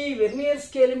 ఈ వెర్నియర్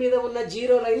స్కేల్ మీద ఉన్న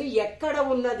 0 లైన్ ఎక్కడ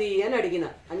ఉన్నది అని అడిగిన,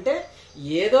 అంటే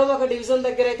ఏదో ఒక డివిజన్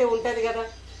దగ్గర అయితే ఉంటుంది కదా.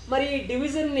 మరి ఈ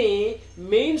డివిజన్ని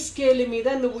మెయిన్ స్కేల్ మీద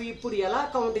నువ్వు ఇప్పుడు ఎలా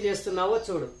కౌంట్ చేస్తున్నావో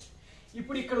చూడు.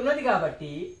 ఇప్పుడు ఇక్కడ ఉన్నది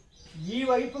కాబట్టి ఈ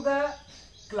వైపుగా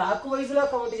క్లాక్ వైజ్లో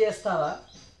కౌంట్ చేస్తావా,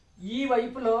 ఈ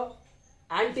వైపులో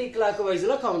యాంటీ క్లాక్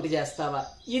వైజ్లో కౌంట్ చేస్తావా?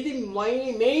 ఇది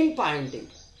మెయిన్ పాయింట్.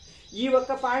 ఈ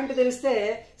ఒక్క పాయింట్ తెలిస్తే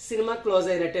సినిమా క్లోజ్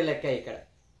అయినట్టే లెక్క. ఇక్కడ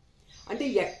అంటే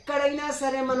ఎక్కడైనా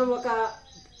సరే మనం ఒక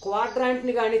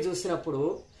క్వాడ్రాంట్ని కానీ చూసినప్పుడు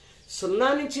 0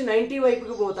 నుంచి 90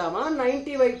 వైపుకి పోతామా,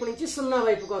 90 వైపు నుంచి 0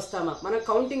 వైపుకి వస్తామా? మన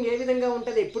కౌంటింగ్ ఏ విధంగా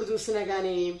ఉంటుంది? ఎప్పుడు చూసినా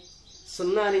కానీ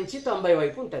 0 నుంచి 90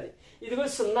 వైపు ఉంటుంది. ఇదిగో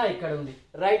 0 ఇక్కడ ఉంది,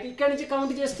 రైట్. ఇక్కడ నుంచి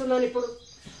కౌంట్ చేస్తున్నాను ఇప్పుడు.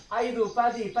 5,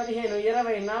 10, 15,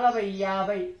 20,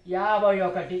 40, 50,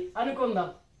 51 అనుకుందాం.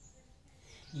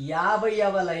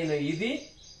 50వ లైన్ ఇది,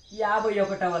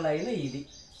 51వ లైన్ ఇది.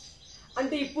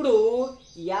 అంటే ఇప్పుడు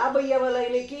 50వ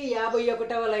లైన్కి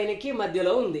 51వ లైన్కి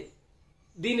మధ్యలో ఉంది.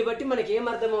 దీన్ని బట్టి మనకి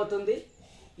ఏమర్థమవుతుంది?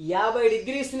 50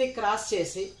 డిగ్రీస్ని క్రాస్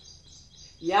చేసి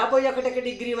 51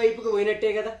 డిగ్రీ వైపుకి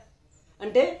పోయినట్టే కదా.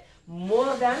 అంటే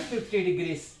more than 50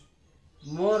 degrees,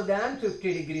 more than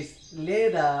 50 degrees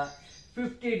లేదా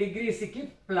 50 డిగ్రీస్కి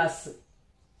ప్లస్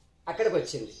అక్కడికి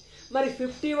వచ్చింది. మరి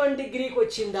 51 డిగ్రీకి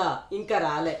వచ్చిందా? ఇంకా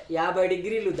రాలే. 50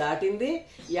 డిగ్రీలు దాటింది,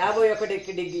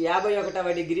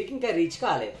 51వ డిగ్రీకి ఇంకా రీచ్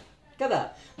కాలేదు కదా.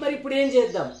 మరి ఇప్పుడు ఏం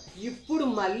చేద్దాం? ఇప్పుడు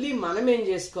మళ్ళీ మనం ఏం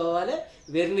చేసుకోవాలి?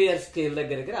 వెర్నియర్ స్కేల్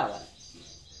దగ్గరికి రావాలి,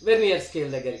 వెర్నియర్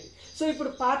స్కేల్ దగ్గరికి. సో ఇప్పుడు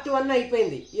పార్ట్ 1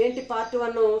 అయిపోయింది. ఏంటి పార్ట్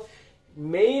 1?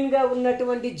 మెయిన్గా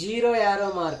ఉన్నటువంటి 0 యారో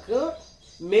మార్క్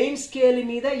మెయిన్ స్కేల్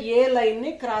మీద ఏ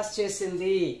లైన్ని క్రాస్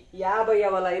చేసింది?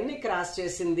 50వ లైన్ని క్రాస్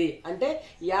చేసింది. అంటే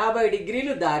 50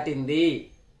 డిగ్రీలు దాటింది.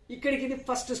 ఇక్కడికి ఇది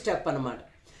ఫస్ట్ స్టెప్ అన్నమాట.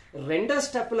 రెండో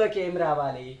స్టెప్లోకి ఏం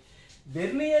రావాలి?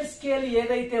 వెర్నియర్ స్కేల్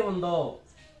ఏదైతే ఉందో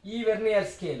ఈ వెర్నియర్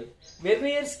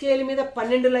స్కేల్ మీద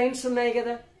 12 లైన్స్ ఉన్నాయి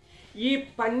కదా. ఈ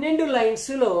 12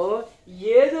 లైన్స్లో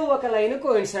ఏదో ఒక లైన్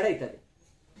కోయిన్సైడ్ అవుతుంది.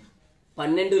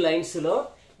 12 లైన్స్లో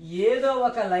ఏదో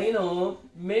ఒక లైను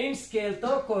మెయిన్ స్కేల్తో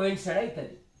కోయిన్సైడ్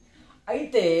అవుతుంది.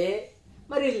 అయితే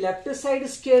మరి లెఫ్ట్ సైడ్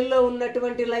స్కేల్లో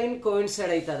ఉన్నటువంటి లైన్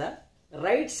కోయిన్సైడ్ అవుతుందా,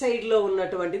 రైట్ సైడ్లో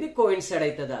ఉన్నటువంటిది కోయిన్సైడ్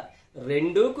అవుతుందా?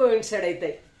 రెండూ కోయిన్సైడ్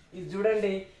అవుతాయి. ఇది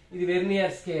చూడండి, ఇది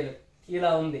వెర్నియర్ స్కేల్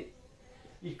ఇలా ఉంది.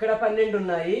 ఇక్కడ 12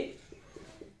 ఉన్నాయి,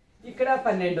 ఇక్కడ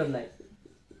 12 ఉన్నాయి,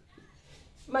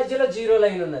 మధ్యలో 0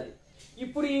 లైన్ ఉన్నది.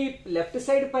 ఇప్పుడు ఈ లెఫ్ట్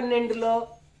సైడ్ 12లో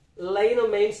లైన్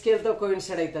మెయిన్ స్కేల్తో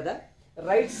కోయిన్సైడ్ అవుతుందా,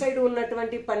 రైట్ సైడ్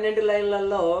ఉన్నటువంటి 12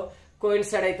 లైన్లలో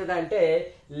కోయిన్సైడ్ అవుతుందా? అంటే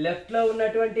లెఫ్ట్ లో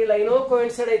ఉన్నటువంటి లైను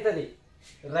కోయిన్సైడ్ అవుతుంది,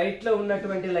 రైట్ లో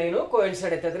ఉన్నటువంటి లైను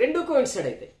కోయిన్సైడ్ అవుతుంది, రెండు కోయిన్సైడ్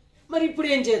అవుతాయి. మరి ఇప్పుడు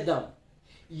ఏం చేద్దాం?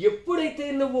 ఎప్పుడైతే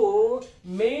నువ్వు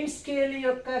మెయిన్ స్కేల్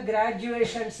యొక్క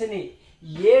గ్రాడ్యుయేషన్స్ ని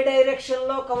ఏ డైరెక్షన్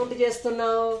లో కౌంట్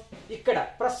చేస్తున్నావు? ఇక్కడ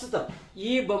ప్రస్తుతం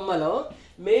ఈ బొమ్మలో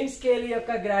మెయిన్ స్కేల్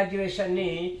యొక్క గ్రాడ్యుయేషన్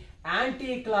ని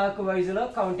యాంటీ క్లాక్ వైజ్ లో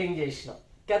కౌంటింగ్ చేసినాం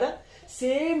కదా.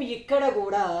 సేమ్ ఇక్కడ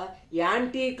కూడా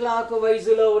యాంటీ క్లాక్ వైజ్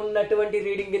లో ఉన్నటువంటి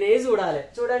రీడింగ్ నే చూడాలి.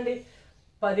 చూడండి,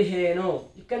 15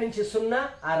 ఇక్కడ నుంచి 0,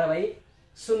 60,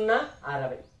 0,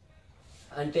 60.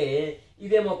 అంటే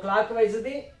ఇదేమో క్లాక్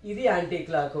వైజ్ది, ఇది యాంటీ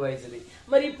క్లాక్ వైజ్ది.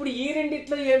 మరి ఇప్పుడు ఈ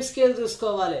రెండిట్లో ఏం స్కేల్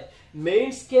చూసుకోవాలి?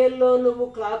 మెయిన్ స్కేల్లో నువ్వు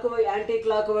యాంటీ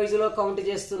క్లాక్ వైజ్ లో కౌంట్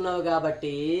చేస్తున్నావు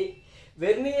కాబట్టి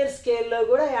వెర్నియర్ స్కేల్లో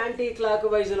కూడా యాంటీ క్లాక్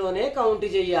వైజ్ లోనే కౌంట్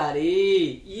చేయాలి.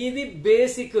 ఇది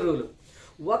బేసిక్ రూల్.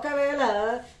 ఒకవేళ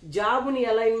జాబుని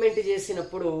అలైన్మెంట్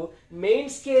చేసినప్పుడు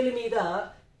మెయిన్ స్కేల్ మీద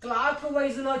క్లాక్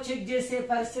వైజ్ లో చెక్ చేసే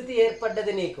పరిస్థితి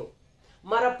ఏర్పడ్డది నీకు.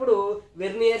 మరప్పుడు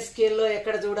వెర్నియర్ స్కేల్లో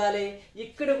ఎక్కడ చూడాలి?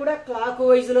 ఇక్కడ కూడా క్లాక్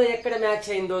వైజ్ లో ఎక్కడ మ్యాచ్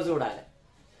అయిందో చూడాలి.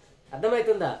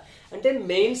 అర్థమవుతుందా? అంటే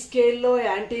మెయిన్ స్కేల్లో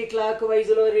యాంటీ క్లాక్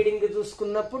వైజ్ లో రీడింగ్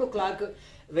చూసుకున్నప్పుడు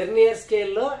వెర్నియర్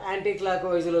స్కేల్లో యాంటీ క్లాక్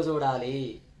వైజ్ లో చూడాలి.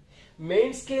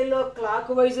 మెయిన్ స్కేల్లో క్లాక్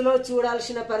వైజ్ లో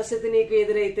చూడాల్సిన పరిస్థితి నీకు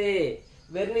ఎదురైతే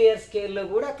వెర్నియర్ స్కేల్లో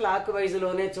కూడా క్లాక్ వైజ్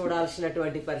లోనే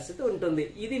చూడాల్సినటువంటి పరిస్థితి ఉంటుంది.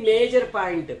 ఇది మేజర్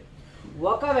పాయింట్.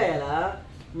 ఒకవేళ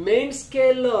మెయిన్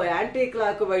స్కేల్లో యాంటీ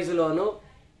క్లాక్ వైజ్ లోను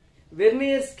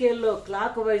వెర్నియర్ స్కేల్లో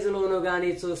క్లాక్ వైజ్ లోను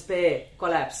కానీ చూస్తే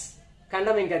కొలాప్స్,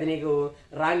 ఖండం. ఇంకా అది నీకు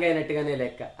రాంగ్ అయినట్టుగానే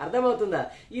లెక్క. అర్థమవుతుందా?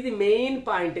 ఇది మెయిన్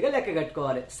పాయింట్ గా లెక్క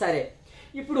కట్టుకోవాలి. సరే,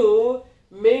 ఇప్పుడు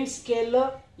మెయిన్ స్కేల్లో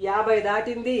 50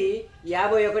 దాటింది,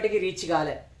 51కి రీచ్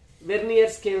కాలే.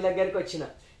 వెర్నియర్ స్కేల్ దగ్గరికి వచ్చిన.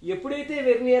 ఎప్పుడైతే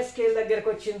వెర్నియర్ స్కేల్ దగ్గరకు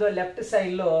వచ్చిందో లెఫ్ట్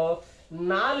సైడ్ లో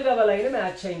 4వ లైన్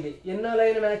మ్యాచ్ అయింది. ఎన్నో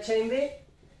లైన్ మ్యాచ్ అయింది?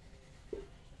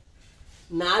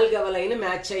 4వ లైన్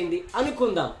మ్యాచ్ అయింది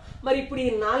అనుకుందాం. మరి ఇప్పుడు ఈ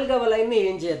 4వ లైన్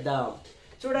ఏం చేద్దాం?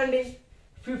 చూడండి,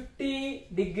 50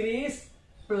 degrees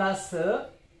plus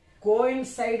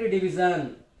coincide division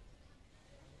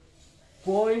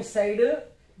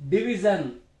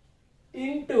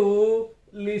into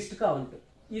least count.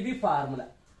 ఇది formula.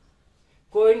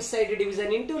 Coincide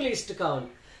division into least count.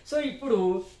 So ఇప్పుడు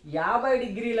 50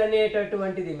 డిగ్రీలు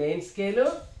అనేటటువంటిది main scale,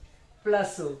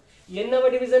 plus ఎన్నవ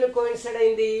division coincide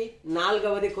అయింది?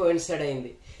 4వది కోయిన్సైడ్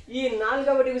అయింది. ఈ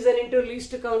 4వ division into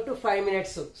least count 5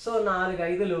 minutes. So 4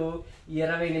 5లు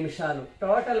 20 నిమిషాలు.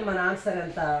 టోటల్ మన ఆన్సర్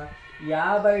ఎంత?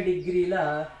 50 డిగ్రీల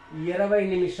 20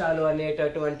 నిమిషాలు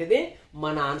అనేటటువంటిది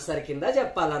మన ఆన్సర్ కింద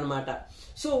చెప్పాలన్నమాట.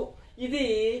 సో ఇది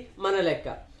మన లెక్క.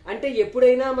 అంటే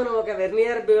ఎప్పుడైనా మనం ఒక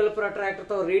వెర్నియర్ బెవెల్ ప్రొట్రాక్టర్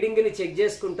తో రీడింగ్ ని చెక్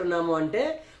చేసుకుంటున్నాము అంటే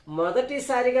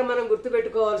మొదటిసారిగా మనం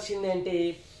గుర్తుపెట్టుకోవాల్సింది ఏంటి?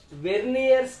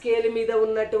 వెర్నియర్ స్కేల్ మీద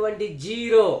ఉన్నటువంటి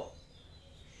 0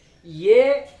 ఏ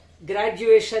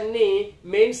గ్రాడ్యుయేషన్ ని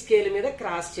మెయిన్ స్కేల్ మీద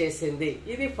క్రాస్ చేసింది.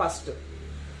 ఇది ఫస్ట్.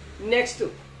 నెక్స్ట్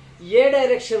ఏ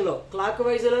డైరెక్షన్ లో, క్లాక్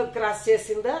వైజ్ లో క్రాస్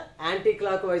చేసిందా, యాంటీ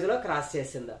క్లాక్ వైజ్ లో క్రాస్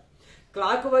చేసిందా?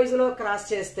 క్లాక్ వైజ్ లో క్రాస్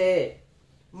చేస్తే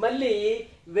మళ్ళీ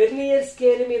వెర్నియర్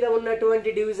స్కేల్ మీద ఉన్నటువంటి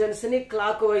డివిజన్స్ ని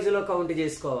క్లాక్ వైజ్ లో కౌంట్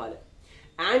చేసుకోవాలి.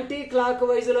 యాంటీ క్లాక్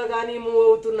వైజ్ లో కానీ మూవ్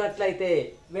అవుతున్నట్లయితే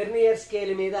వెర్నియర్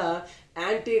స్కేల్ మీద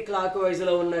యాంటీ క్లాక్ వైజ్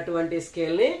లో ఉన్నటువంటి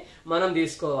స్కేల్ ని మనం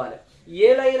తీసుకోవాలి. ఏ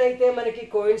లైన్ అయితే మనకి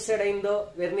కోయిన్సైడ్ అయిందో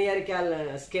వెర్నియర్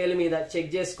స్కేల్ మీద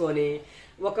చెక్ చేసుకొని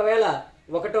ఒకవేళ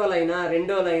 1వ లైనా,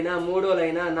 2వ లైనా, 3వ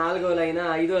లైనా, 4వ లైనా,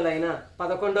 5వ లైనా,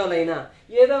 11వ లైనా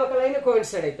ఏదో ఒక లైన్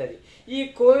కోయిన్సైడ్ అవుతుంది. ఈ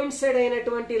కోయిన్సైడ్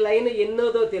అయినటువంటి లైన్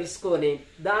ఎన్నోదో తెలుసుకొని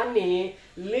దాన్ని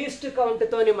లీస్ట్ కౌంట్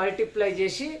తోని మల్టిప్లై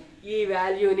చేసి ఈ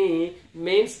వాల్యూని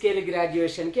మెయిన్ స్కేల్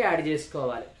గ్రాడ్యుయేషన్ కి యాడ్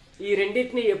చేసుకోవాలి. ఈ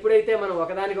రెండింటిని ఎప్పుడైతే మనం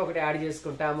ఒకదానికొకటి యాడ్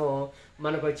చేసుకుంటామో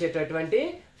మనకు వచ్చేటటువంటి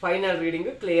ఫైనల్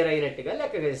రీడింగ్ క్లియర్ అయినట్టుగా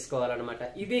లెక్క వేసుకోవాలన్నమాట.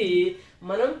 ఇది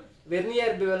మనం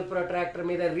వెర్నియర్ బెవెల్ ప్రొట్రాక్టర్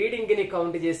మీద రీడింగ్ ని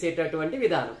కౌంట్ చేసేటటువంటి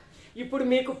విధానం. ఇప్పుడు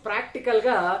మీకు ప్రాక్టికల్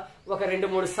గా ఒక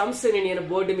 2-3 సమ్స్ ని నేను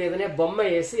బోర్డు మీదనే బొమ్మ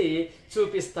వేసి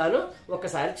చూపిస్తాను.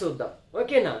 ఒకసారి చూద్దాం.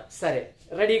 ఓకేనా? సరే,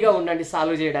 రెడీగా ఉండండి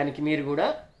సాల్వ్ చేయడానికి మీరు కూడా.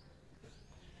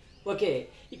 ఓకే,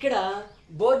 ఇక్కడ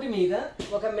బోర్డు మీద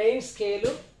ఒక మెయిన్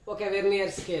స్కేలు, ఒక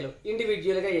వెర్నియర్ స్కేలు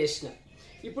ఇండివిజువల్ గా వేసిన.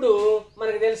 ఇప్పుడు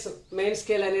మనకు తెలుసు మెయిన్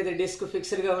స్కేల్ అనేది డిస్క్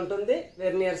ఫిక్స్డ్ గా ఉంటుంది,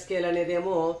 వెర్నియర్ స్కేల్ అనేది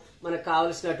ఏమో మనకు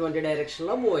కావలసినటువంటి డైరెక్షన్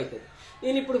లో మూవ్ అవుతుంది.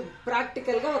 నేను ఇప్పుడు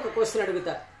ప్రాక్టికల్ గా ఒక క్వశ్చన్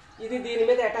అడుగుతా. ఇది దీని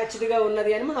మీద అటాచ్డ్ గా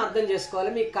ఉన్నది అని మనం అర్థం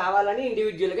చేసుకోవాలి. మీకు కావాలని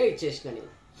ఇండివిజువల్ గా ఇచ్చేసిన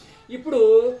నేను. ఇప్పుడు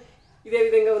ఇదే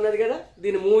విధంగా ఉన్నది కదా,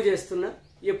 దీన్ని మూవ్ చేస్తున్నా.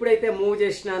 ఎప్పుడైతే మూవ్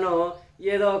చేసినానో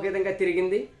ఏదో ఒక విధంగా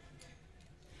తిరిగింది.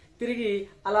 తిరిగి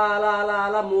అలా అలా అలా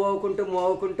అలా మూవ్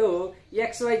అవ్వుకుంటూ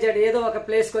XYZ ఏదో ఒక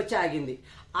ప్లేస్కి వచ్చి ఆగింది.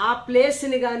 ఆ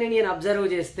ప్లేస్ని కానీ నేను అబ్జర్వ్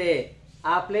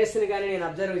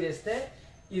చేస్తే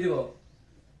ఇదిగో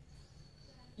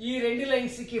ఈ 2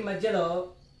 లైన్స్ కి మధ్యలో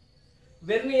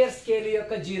వెర్నియర్ స్కేల్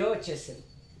యొక్క 0 వచ్చేసింది.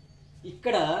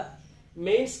 ఇక్కడ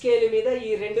మెయిన్ స్కేల్ మీద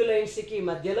ఈ 2 లైన్స్ కి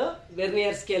మధ్యలో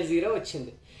వెర్నియర్ స్కేల్ 0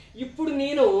 వచ్చింది. ఇప్పుడు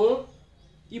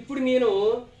నేను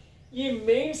ఈ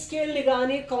మెయిన్ స్కేల్ ని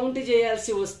కానీ కౌంట్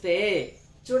చేయాల్సి వస్తే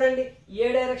చూడండి, ఏ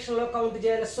డైరెక్షన్ లో కౌంట్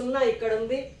చేయాలి? 0 ఇక్కడ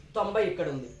ఉంది, 90 ఇక్కడ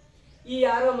ఉంది. ఈ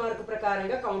ఆరో మార్కు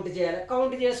ప్రకారంగా కౌంట్ చేయాలి.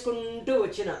 కౌంట్ చేసుకుంటూ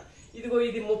వచ్చిన ఇదిగో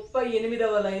ఇది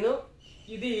 38వ లైను,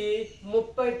 ఇది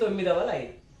 39వ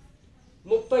లైన్,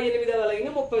 38వ లైన్,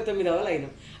 39వ లైన్.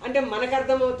 అంటే మనకు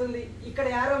అర్థమవుతుంది ఇక్కడ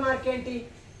ఆరో మార్క్ ఏంటి?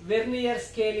 వెర్నియర్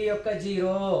స్కేల్ యొక్క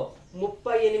 0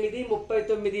 38,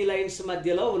 39 లైన్స్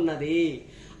మధ్యలో ఉన్నది.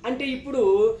 అంటే ఇప్పుడు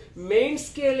మెయిన్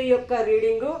స్కేల్ యొక్క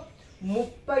రీడింగ్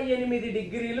 38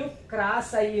 డిగ్రీలు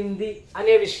క్రాస్ అయ్యింది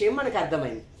అనే విషయం మనకు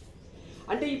అర్థమైంది.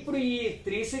 అంటే ఇప్పుడు ఈ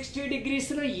 360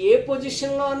 డిగ్రీస్లో ఏ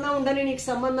పొజిషన్లో ఉన్నా ఉండని నీకు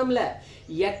సంబంధంలే,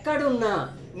 ఎక్కడున్నా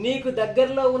నీకు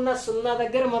దగ్గరలో ఉన్న 0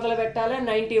 దగ్గర మొదలు పెట్టాలి,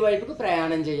 90 వైపుకు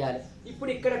ప్రయాణం చేయాలి.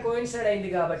 ఇప్పుడు ఇక్కడ కోయిన్సైడ్ అయింది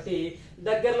కాబట్టి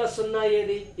దగ్గరలో 0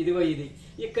 ఏది? ఇదిగో ఇది.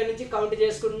 ఇక్కడ నుంచి కౌంట్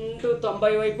చేసుకుంటూ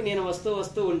 90 వైపు నేను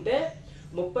వస్తూ ఉంటే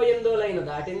 38వ లైన్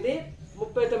దాటింది,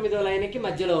 39వ లైన్కి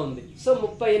మధ్యలో ఉంది. సో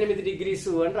 38 డిగ్రీస్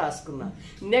అని రాసుకున్నా.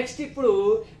 నెక్స్ట్ ఇప్పుడు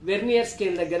వెర్నియర్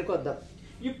స్కేల్ దగ్గరకు వద్దాం.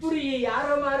 ఇప్పుడు ఈ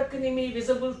యారో మార్క్ ని మీ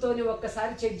విజిబుల్ తోని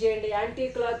ఒక్కసారి చెక్ చేయండి. Anti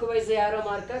clock wise arrow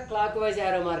markka, clock wise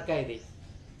arrow markka? ఇది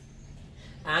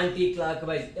యాంటీ క్లాక్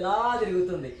వైజ్ ఇలా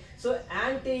తిరుగుతుంది. So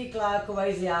anti clock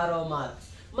wise arrow mark.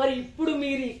 మరి ఇప్పుడు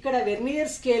మీరు ఇక్కడ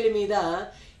వెర్నియర్ స్కేల్ మీద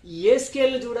ఏ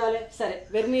స్కేల్ చూడాలి? సరే,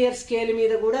 వెర్నియర్ స్కేల్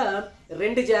మీద కూడా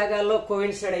 2 జాగాల్లో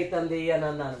కోయిన్సైడ్ అవుతుంది అని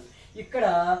అన్నాను. ఇక్కడ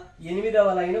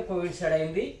 8వ లైన్ కోయిన్సైడ్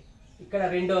అయింది, ఇక్కడ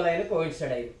 2వ లైన్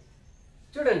కోయిన్సైడ్ అయింది.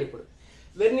 చూడండి, ఇప్పుడు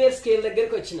వెర్నియర్ స్కేల్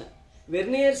దగ్గరికి వచ్చిన.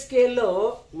 వెర్నియర్ స్కేల్లో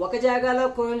ఒక జాగాలో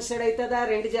కోయిన్సైడ్ అవుతుందా,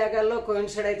 2 జాగాల్లో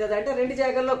కోయిన్సైడ్ అవుతుందా అంటే 2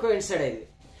 జాగాల్లో కోయిన్సైడ్ అయింది.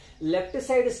 లెఫ్ట్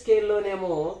సైడ్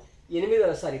స్కేల్లోనేమో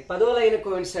 10వ లైన్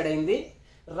కోయిన్సైడ్ అయింది,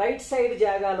 రైట్ సైడ్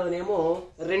జాగాలోనేమో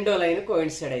 2వ లైన్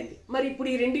కోయిన్సైడ్ అయింది. మరి ఇప్పుడు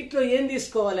ఈ రెండిట్లో ఏం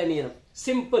తీసుకోవాలి? నేను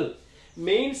సింపుల్,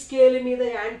 మెయిన్ స్కేల్ మీద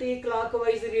యాంటీ క్లాక్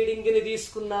వైజ్ రీడింగ్ ని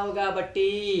తీసుకున్నావు కాబట్టి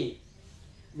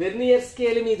వెర్నియర్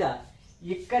స్కేల్ మీద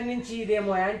ఇక్కడ నుంచి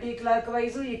ఇదేమో యాంటీ క్లాక్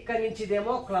వైజ్, ఇక్కడ నుంచి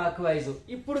ఇదేమో క్లాక్ వైజ్.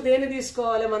 ఇప్పుడు దేన్ని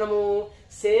తీసుకోవాలి మనము?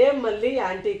 సేమ్ మళ్ళీ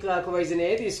యాంటీ క్లాక్ వైజ్ నే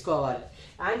తీసుకోవాలి.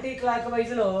 యాంటీ క్లాక్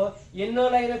వైజ్ లో ఎన్నో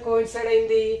లైన్ కోయిన్సైడ్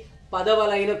అయింది? 10వ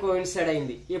లైన్ కోయిన్సైడ్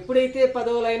అయింది. ఎప్పుడైతే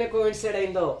 10వ లైన్ కోయిన్సైడ్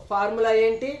అయిందో ఫార్ములా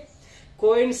ఏంటి?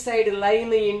 Coincide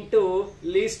line into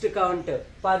least count.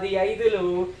 10 5లు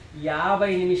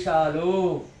 50 నిమిషాలు.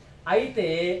 అయితే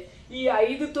ఈ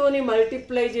 5తోని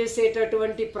మల్టిప్లై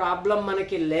చేసేటటువంటి ప్రాబ్లం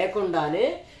మనకి లేకుండానే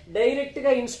డైరెక్ట్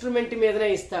గా ఇన్స్ట్రుమెంట్ మీదనే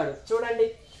ఇస్తాడు. చూడండి,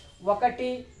 1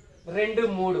 2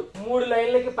 3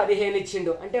 లైన్లకి 15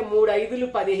 ఇచ్చిండు. అంటే 3 5లు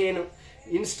 15.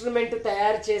 ఇన్స్ట్రుమెంట్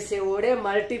తయారు చేసేవాడే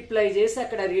మల్టిప్లై చేసి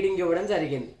అక్కడ రీడింగ్ ఇవ్వడం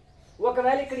జరిగింది.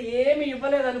 ఒకవేళ ఇక్కడ ఏమి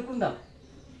ఇవ్వలేదు అనుకుందాం,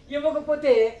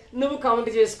 ఇవ్వకపోతే నువ్వు కౌంట్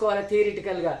చేసుకోవాలి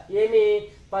థియరిటికల్ గా. ఏమి?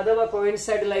 10వ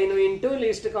coincide line into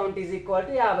least count is equal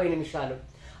to 50 నిమిషాలు.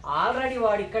 ఆల్రెడీ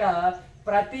వాడు ఇక్కడ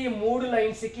ప్రతి 3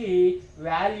 లైన్స్ కి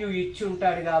వాల్యూ ఇచ్చి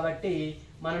ఉంటాడు కాబట్టి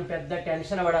మనం పెద్ద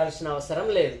టెన్షన్ పడాల్సిన అవసరం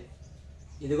లేదు.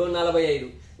 ఇదిగో 45,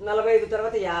 45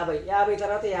 తర్వాత 50, 50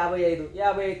 తర్వాత 55,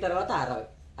 55 తర్వాత 60.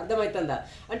 అర్థమవుతుందా?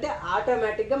 అంటే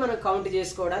ఆటోమేటిక్ గా మనం కౌంట్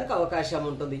చేసుకోవడానికి అవకాశం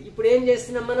ఉంటుంది. ఇప్పుడు ఏం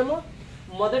చేస్తున్నాం మనము?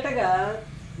 మొదటగా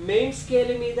మెయిన్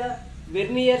స్కేల్ మీద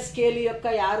వెర్నియర్ స్కేల్ యొక్క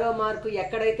యారో మార్కు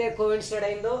ఎక్కడైతే కోయిన్సైడ్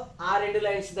అయిందో ఆ 2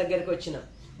 లైన్స్ దగ్గరికి వచ్చినాం.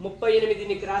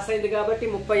 38 క్రాస్ అయింది కాబట్టి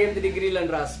 38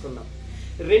 డిగ్రీలను రాసుకున్నాం.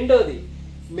 రెండోది,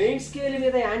 మెయిన్ స్కేల్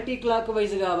మీద యాంటీ క్లాక్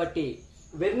వైజ్ కాబట్టి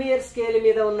వెర్నియర్ స్కేల్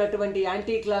మీద ఉన్నటువంటి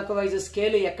యాంటీ క్లాక్ వైజ్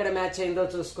స్కేల్ ఎక్కడ మ్యాచ్ అయిందో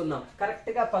చూసుకుందాం.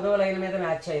 కరెక్ట్ గా 10వ లైన్ మీద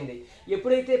మ్యాచ్ అయింది.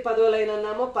 ఎప్పుడైతే 10వ లైన్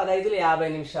అన్నామో 10 5లు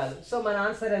 50 నిమిషాలు. సో మన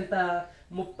ఆన్సర్ ఎంత?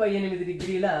 38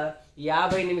 డిగ్రీల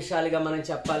 50 నిమిషాలుగా మనం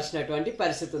చెప్పాల్సినటువంటి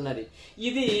పరిస్థితి ఉన్నది.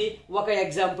 ఇది ఒక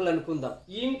ఎగ్జాంపుల్ అనుకుందాం.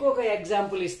 ఇంకొక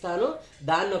ఎగ్జాంపుల్ ఇస్తాను,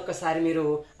 దాన్ని ఒక్కసారి మీరు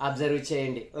అబ్జర్వ్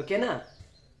చేయండి. ఓకేనా?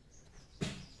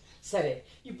 సరే,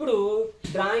 ఇప్పుడు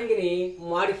డ్రాయింగ్ ని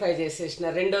మాడిఫై చేసేసిన,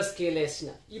 రెండో స్కేల్ వేసిన.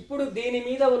 ఇప్పుడు దీని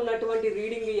మీద ఉన్నటువంటి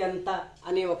రీడింగ్ ఎంత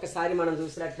అని ఒకసారి మనం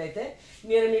చూసినట్లయితే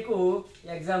నేను మీకు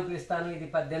ఎగ్జాంపుల్ ఇస్తాను. ఇది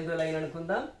 18వ లైన్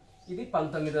అనుకుందాం, ఇది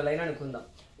 19వ లైన్ అనుకుందాం.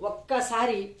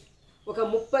 ఒక్కసారి ఒక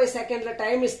 30 సెకండ్ల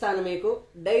టైం ఇస్తాను మీకు.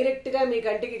 డైరెక్ట్ గా మీ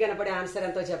కంటికి కనపడే ఆన్సర్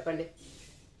ఎంతో చెప్పండి.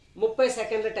 30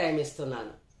 సెకండ్ల టైం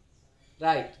ఇస్తున్నాను.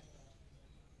 రైట్.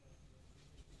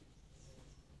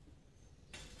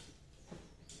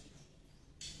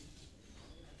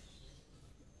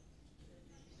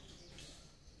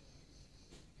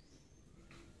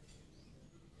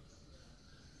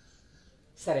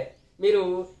 సరే, మీరు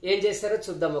ఏం చేస్తారో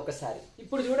చూద్దాం ఒకసారి.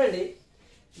 ఇప్పుడు చూడండి,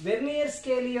 వెర్నియర్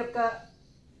స్కేల్ యొక్క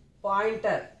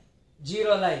పాయింటర్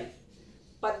 0 లైన్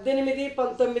 18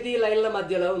 19 లైన్ల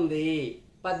మధ్యలో ఉంది.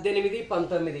 18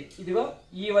 19. ఇదిగో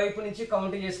ఈ వైపు నుంచి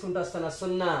కౌంట్ చేసుకుంటూ వస్తున్నా.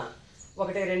 0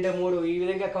 1 2 3 ఈ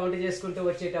విధంగా కౌంట్ చేసుకుంటూ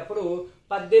వచ్చేటప్పుడు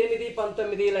 18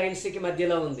 19 లైన్స్ కి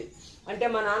మధ్యలో ఉంది. అంటే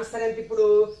మన ఆన్సర్ ఎంత ఇప్పుడు?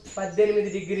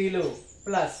 18 డిగ్రీలు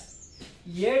ప్లస్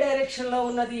ఏ డైరెక్షన్ లో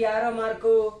ఉన్నది యారో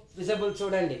మార్కు? విజిబుల్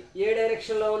చూడండి, ఏ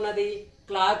డైరెక్షన్ లో ఉన్నది?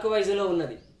 క్లాక్ వైజ్ లో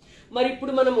ఉన్నది. మరి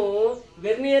ఇప్పుడు మనము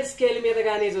వెర్నియర్ స్కేల్ మీద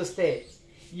గానీ చూస్తే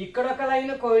ఇక్కడ ఒక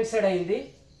లైన్ కోయిన్సైడ్ అయింది,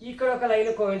 ఇక్కడ ఒక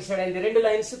లైన్ కోయిన్సైడ్ అయింది. 2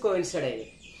 లైన్స్ కోయిన్సైడ్ అయింది.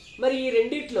 మరి ఈ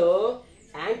రెండిట్లో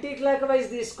anti clock wise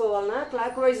తీసుకోవాలనా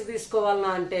clock wise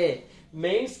తీసుకోవాలనా అంటే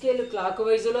మెయిన్ స్కేల్ క్లాక్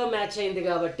వైజ్ లో మ్యాచ్ అయింది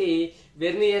కాబట్టి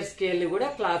వెర్నియర్ స్కేల్ ని కూడా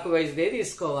క్లాక్ వైజ్ దే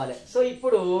తీసుకోవాలి. సో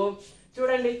ఇప్పుడు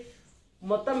చూడండి,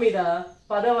 మొత్తం మీద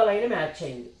 10వ లైన్ మ్యాచ్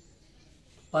అయింది.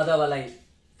 10వ లైన్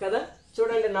కదా,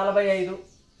 చూడండి 45,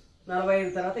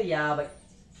 45 తర్వాత 50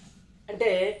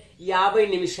 అంటే 50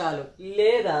 నిమిషాలు,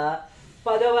 లేదా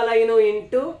 10వ లైన్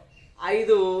ఇంటూ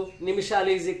 5 నిమిషాలు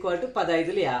ఈజ్ ఈక్వల్ టు 10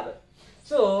 5లు 50.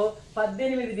 సో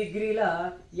 18 డిగ్రీల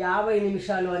 50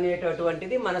 నిమిషాలు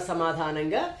అనేటటువంటిది మన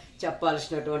సమాధానంగా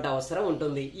చెప్పాల్సినటువంటి అవసరం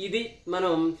ఉంటుంది. ఇది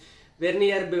మనం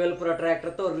వెర్నియర్ బెవెల్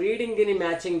ప్రొట్రాక్టర్ తో రీడింగ్ ని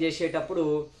మ్యాచింగ్ చేసేటప్పుడు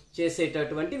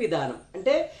చేసేటటువంటి విధానం.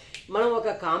 అంటే మనం ఒక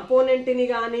కాంపోనెంట్ ని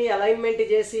కానీ అలైన్మెంట్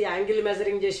చేసి యాంగిల్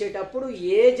మెజరింగ్ చేసేటప్పుడు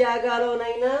ఏ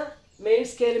జాగాలోనైనా మెయిన్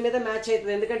స్కేల్ మీద మ్యాచ్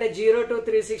అవుతుంది. ఎందుకంటే 0 to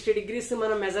 360 డిగ్రీస్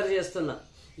మనం మెజర్ చేస్తున్నాం.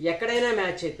 ఎక్కడైనా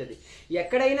మ్యాచ్ అవుతుంది.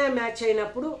 ఎక్కడైనా మ్యాచ్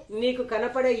అయినప్పుడు నీకు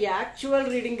కనపడే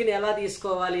యాక్చువల్ రీడింగ్ ని ఎలా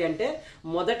తీసుకోవాలి అంటే,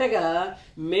 మొదటగా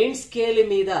మెయిన్ స్కేల్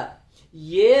మీద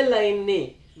ఏ లైన్ ని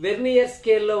వెర్నియర్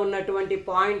స్కేల్లో ఉన్నటువంటి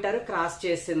పాయింటర్ క్రాస్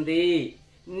చేసింది,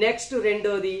 నెక్స్ట్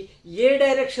రెండోది ఏ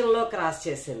డైరెక్షన్ లో క్రాస్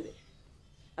చేసింది.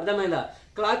 అర్థమైందా?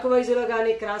 క్లాక్ వైజ్ లో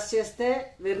కానీ క్రాస్ చేస్తే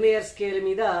వెర్నియర్ స్కేల్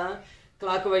మీద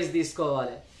క్లాక్ వైజ్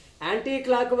తీసుకోవాలి. యాంటీ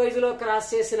క్లాక్ వైజ్ లో క్రాస్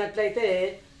చేసినట్లయితే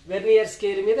వెర్నియర్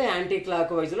స్కేల్ మీద యాంటీ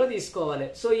క్లాక్ వైజ్ లో తీసుకోవాలి.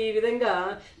 సో ఈ విధంగా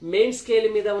మెయిన్ స్కేల్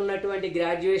మీద ఉన్నటువంటి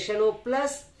గ్రాడ్యుయేషన్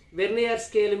ప్లస్ వెర్నియర్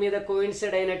స్కేల్ మీద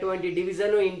కోయిన్సైడ్ అయినటువంటి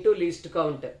డివిజన్ ఇంటూ లీస్ట్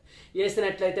కౌంట్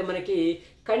వేసినట్లయితే మనకి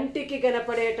కంటికి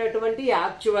కనపడేటటువంటి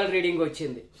యాక్చువల్ రీడింగ్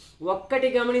వచ్చింది. ఒక్కటి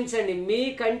గమనించండి, మీ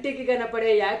కంటికి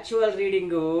కనపడే యాక్చువల్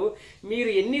రీడింగ్ మీరు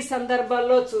ఎన్ని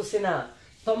సందర్భాల్లో చూసినా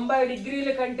 90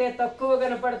 డిగ్రీల కంటే తక్కువ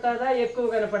కనపడుతుందా ఎక్కువ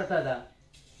కనపడుతుందా?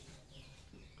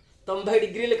 90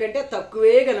 డిగ్రీల కంటే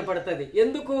తక్కువే కనపడుతుంది.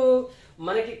 ఎందుకు?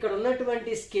 మనకి ఇక్కడ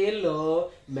ఉన్నటువంటి స్కేల్లో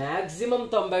మ్యాక్సిమం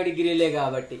 90 డిగ్రీలే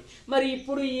కాబట్టి. మరి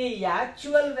ఇప్పుడు ఈ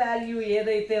యాక్చువల్ వాల్యూ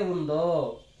ఏదైతే ఉందో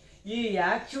ఈ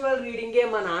యాక్చువల్ రీడింగే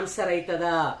మన ఆన్సర్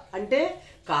అవుతుందా అంటే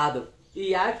కాదు. ఈ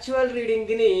యాక్చువల్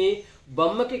రీడింగ్ని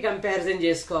బొమ్మకి కంపారిజన్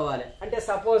చేసుకోవాలి. అంటే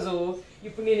సపోజు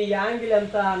ఇప్పుడు నేను ఈ యాంగిల్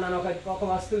ఎంత అన్నాను, ఒక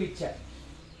వస్తువు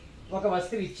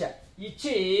ఇచ్చా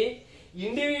ఇచ్చి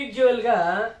ఇండివిజువల్గా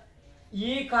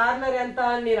ఈ కార్నర్ ఎంత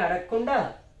అని నేను అడగకుండా,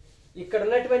 ఇక్కడ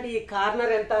ఉన్నటువంటి ఈ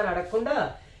కార్నర్ ఎంత అని అడగకుండా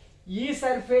ఈ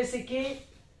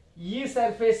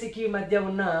సర్ఫేస్కి మధ్య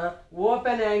ఉన్న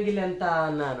ఓపెన్ యాంగిల్ ఎంత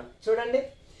అన్నాను. చూడండి,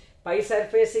 పై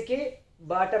సర్ఫేస్కి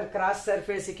బాటమ్ క్రాస్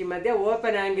సర్ఫేస్కి మధ్య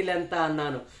ఓపెన్ యాంగిల్ ఎంత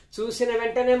అన్నాను. చూసిన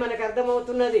వెంటనే మనకు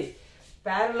అర్థమవుతున్నది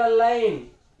ప్యారలల్ లైన్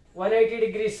 180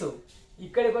 డిగ్రీస్,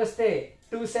 ఇక్కడికి వస్తే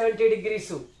 270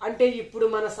 డిగ్రీస్. అంటే ఇప్పుడు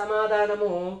మన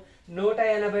సమాధానము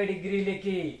 180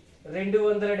 డిగ్రీలకి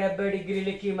 270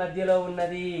 డిగ్రీలకి మధ్యలో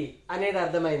ఉన్నది అనేది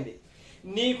అర్థమైంది.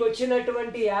 నీకు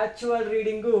వచ్చినటువంటి యాక్చువల్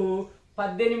రీడింగు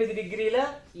 18 డిగ్రీల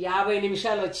 50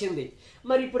 నిమిషాలు వచ్చింది.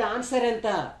 మరి ఇప్పుడు ఆన్సర్ ఎంత?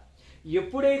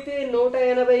 ఎప్పుడైతే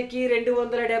 180కి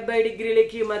 270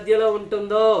 డిగ్రీలకి మధ్యలో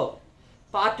ఉంటుందో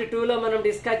పార్ట్ 2లో మనం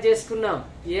డిస్కస్ చేసుకున్నాం.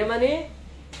 ఏమని?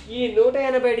 ఈ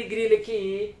 180 డిగ్రీలకి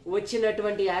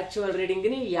వచ్చినటువంటి యాక్చువల్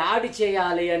రీడింగ్ని యాడ్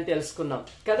చేయాలి అని తెలుసుకున్నాం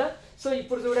కదా. సో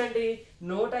ఇప్పుడు చూడండి,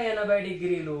 180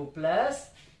 డిగ్రీలు ప్లస్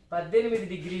 18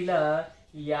 డిగ్రీల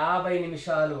 50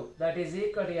 నిమిషాలు దట్ ఈజ్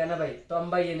ఈక్వల్ 80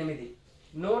 98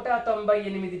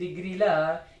 198 డిగ్రీల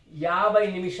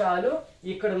 50 నిమిషాలు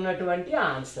ఇక్కడ ఉన్నటువంటి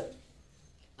ఆన్సర్.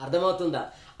 అర్థమవుతుందా?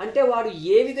 అంటే వాడు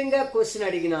ఏ విధంగా క్వశ్చన్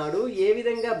అడిగినాడు, ఏ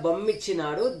విధంగా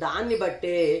బొమ్మిచ్చినాడు, దాన్ని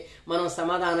బట్టే మనం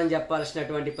సమాధానం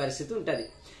చెప్పాల్సినటువంటి పరిస్థితి ఉంటుంది.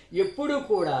 ఎప్పుడు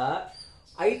కూడా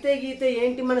అయితే గీతే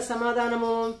ఏంటి మన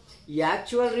సమాధానము?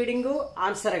 యాక్చువల్ రీడింగు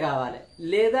ఆన్సర్ కావాలి,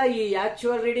 లేదా ఈ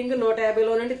యాక్చువల్ రీడింగ్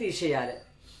 150లో నుండి తీసేయాలి.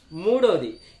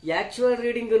 మూడోది యాక్చువల్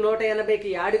రీడింగ్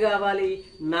 180కి యాడ్ కావాలి.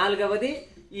 నాలుగవది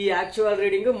ఈ యాక్చువల్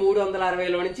రీడింగ్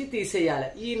 360లో నుంచి తీసేయాలి.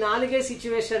 ఈ 4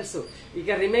 సిచ్యువేషన్స్. ఇక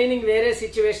రిమైనింగ్ వేరే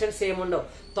సిచ్యువేషన్స్ ఏముండవు.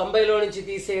 90లో నుంచి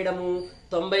తీసేయడము,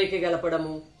 90కి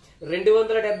కలపడము,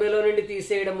 270లో నుండి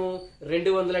తీసేయడము,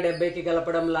 270కి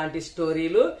కలపడం లాంటి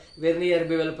స్టోరీలు వెర్నియర్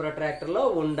బివెల్ ప్రొట్రాక్టర్లో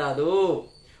ఉండదు.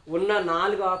 ఉన్న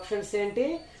 4 ఆప్షన్స్ ఏంటి?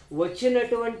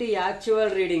 వచ్చినటువంటి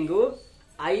యాక్చువల్ రీడింగు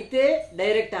అయితే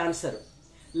డైరెక్ట్ ఆన్సర్,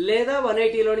 లేదా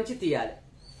 180లో నుంచి తీయాలి,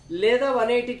 లేదా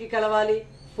 180కి కలవాలి,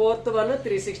 ఫోర్త్ వన్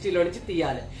 360లో నుంచి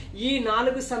తీయాలి. ఈ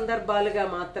 4 సందర్భాలుగా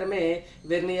మాత్రమే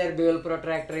వెర్నియర్ బివెల్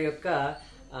ప్రొట్రాక్టర్ యొక్క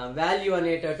వాల్యూ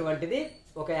అనేటటువంటిది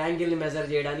ఒక యాంగిల్ని మెజర్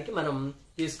చేయడానికి మనం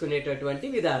తీసుకునేటటువంటి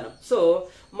విధానం. సో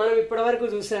మనం ఇప్పటివరకు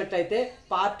చూసినట్లయితే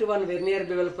పార్ట్ 1 వెర్నియర్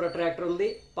బివెల్ ప్రొట్రాక్టర్ ఉంది,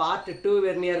 పార్ట్ 2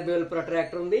 వెర్నియర్ బివెల్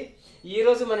ప్రొట్రాక్టర్ ఉంది. ఈ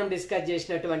రోజు మనం డిస్కస్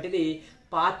చేసినటువంటిది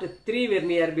పార్ట్ 3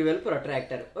 వెర్నియర్ బివెల్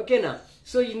ప్రొట్రాక్టర్. ఓకేనా?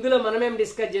 సో ఇందులో మనమేం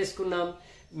డిస్కస్ చేసుకున్నాం?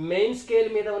 మెయిన్ స్కేల్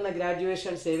మీద ఉన్న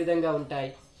గ్రాడ్యుయేషన్స్ ఏ విధంగా ఉంటాయి,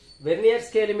 వెర్నియర్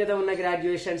స్కేల్ మీద ఉన్న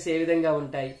గ్రాడ్యుయేషన్స్ ఏ విధంగా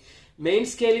ఉంటాయి, మెయిన్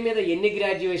స్కేల్ మీద ఎన్ని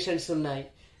గ్రాడ్యుయేషన్స్ ఉన్నాయి,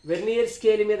 వెర్నియర్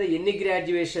స్కేల్ మీద ఎన్ని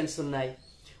గ్రాడ్యుయేషన్స్ ఉన్నాయి,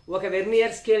 ఒక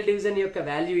వెర్నియర్ స్కేల్ డివిజన్ యొక్క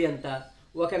వాల్యూ ఎంత,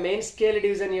 ఒక మెయిన్ స్కేల్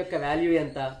డివిజన్ యొక్క వాల్యూ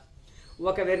ఎంత,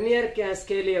 ఒక వెర్నియర్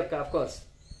స్కేల్ యొక్క అఫ్కోర్స్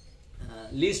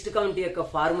లీస్ట్ కౌంట్ యొక్క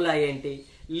ఫార్ములా ఏంటి,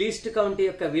 లీస్ట్ కౌంట్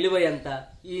యొక్క విలువ ఎంత,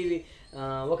 ఈ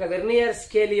ఒక వెర్నియర్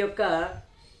స్కేల్ యొక్క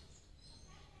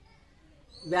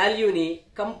వాల్యూని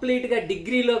కంప్లీట్గా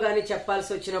డిగ్రీలో కానీ చెప్పాల్సి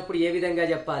వచ్చినప్పుడు ఏ విధంగా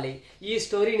చెప్పాలి, ఈ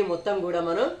స్టోరీని మొత్తం కూడా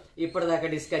మనం ఇప్పటిదాకా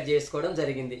డిస్కస్ చేసుకోవడం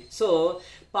జరిగింది. సో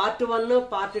పార్ట్ 1,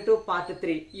 పార్ట్ 2, పార్ట్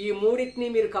 3 ఈ మూడింటిని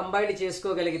మీరు కంబైన్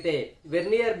చేసుకోగలిగితే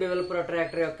వెర్నియర్ బివెల్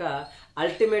ప్రొట్రాక్టర్ యొక్క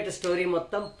అల్టిమేట్ స్టోరీ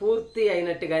మొత్తం పూర్తి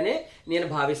అయినట్టుగానే నేను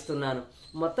భావిస్తున్నాను.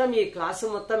 మొత్తం ఈ క్లాసు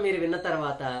మొత్తం మీరు విన్న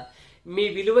తర్వాత మీ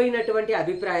విలువైనటువంటి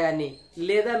అభిప్రాయాన్ని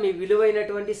లేదా మీ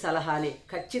విలువైనటువంటి సలహాని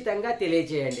ఖచ్చితంగా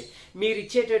తెలియజేయండి. మీరు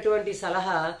ఇచ్చేటటువంటి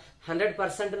సలహా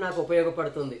 100% నాకు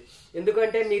ఉపయోగపడుతుంది.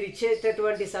 ఎందుకంటే మీరు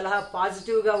ఇచ్చేటటువంటి సలహా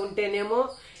పాజిటివ్గా ఉంటేనేమో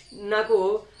నాకు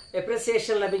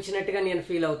అప్రిసియేషన్ లభించినట్టుగా నేను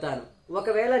ఫీల్ అవుతాను.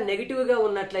 ఒకవేళ నెగిటివ్గా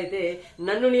ఉన్నట్లయితే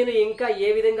నన్ను నేను ఇంకా ఏ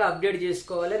విధంగా అప్డేట్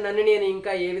చేసుకోవాలి, నన్ను నేను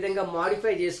ఇంకా ఏ విధంగా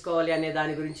మాడిఫై చేసుకోవాలి అనే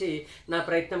దాని గురించి నా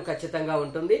ప్రయత్నం ఖచ్చితంగా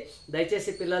ఉంటుంది.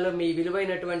 దయచేసి పిల్లలు మీ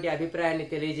విలువైనటువంటి అభిప్రాయాన్ని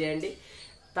తెలియజేయండి.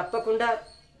 తప్పకుండా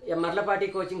మర్లపాటి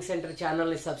కోచింగ్ సెంటర్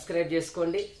ఛానల్ని సబ్స్క్రైబ్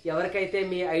చేసుకోండి. ఎవరికైతే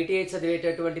మీ ఐటీఐ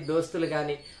చదివేటటువంటి దోస్తులు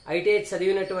కానీ ఐటీఐ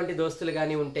చదివినటువంటి దోస్తులు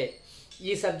కానీ ఉంటే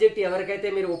ఈ సబ్జెక్ట్ ఎవరికైతే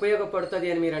మీరు ఉపయోగపడుతుంది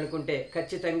అని మీరు అనుకుంటే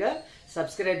ఖచ్చితంగా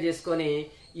సబ్స్క్రైబ్ చేసుకొని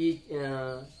ఈ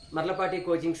మర్లపాటి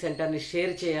కోచింగ్ సెంటర్ని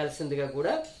షేర్ చేయాల్సిందిగా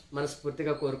కూడా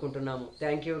మనస్ఫూర్తిగా కోరుకుంటున్నాము.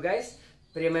 Thank you guys.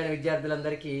 ప్రియమైన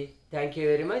విద్యార్థులందరికీ thank you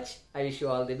very much. I wish you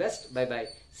all the best. By by.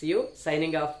 See you.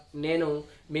 Signing off. నేను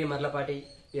మీ Marlapati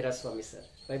Veeraswamy sir.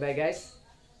 By bye guys.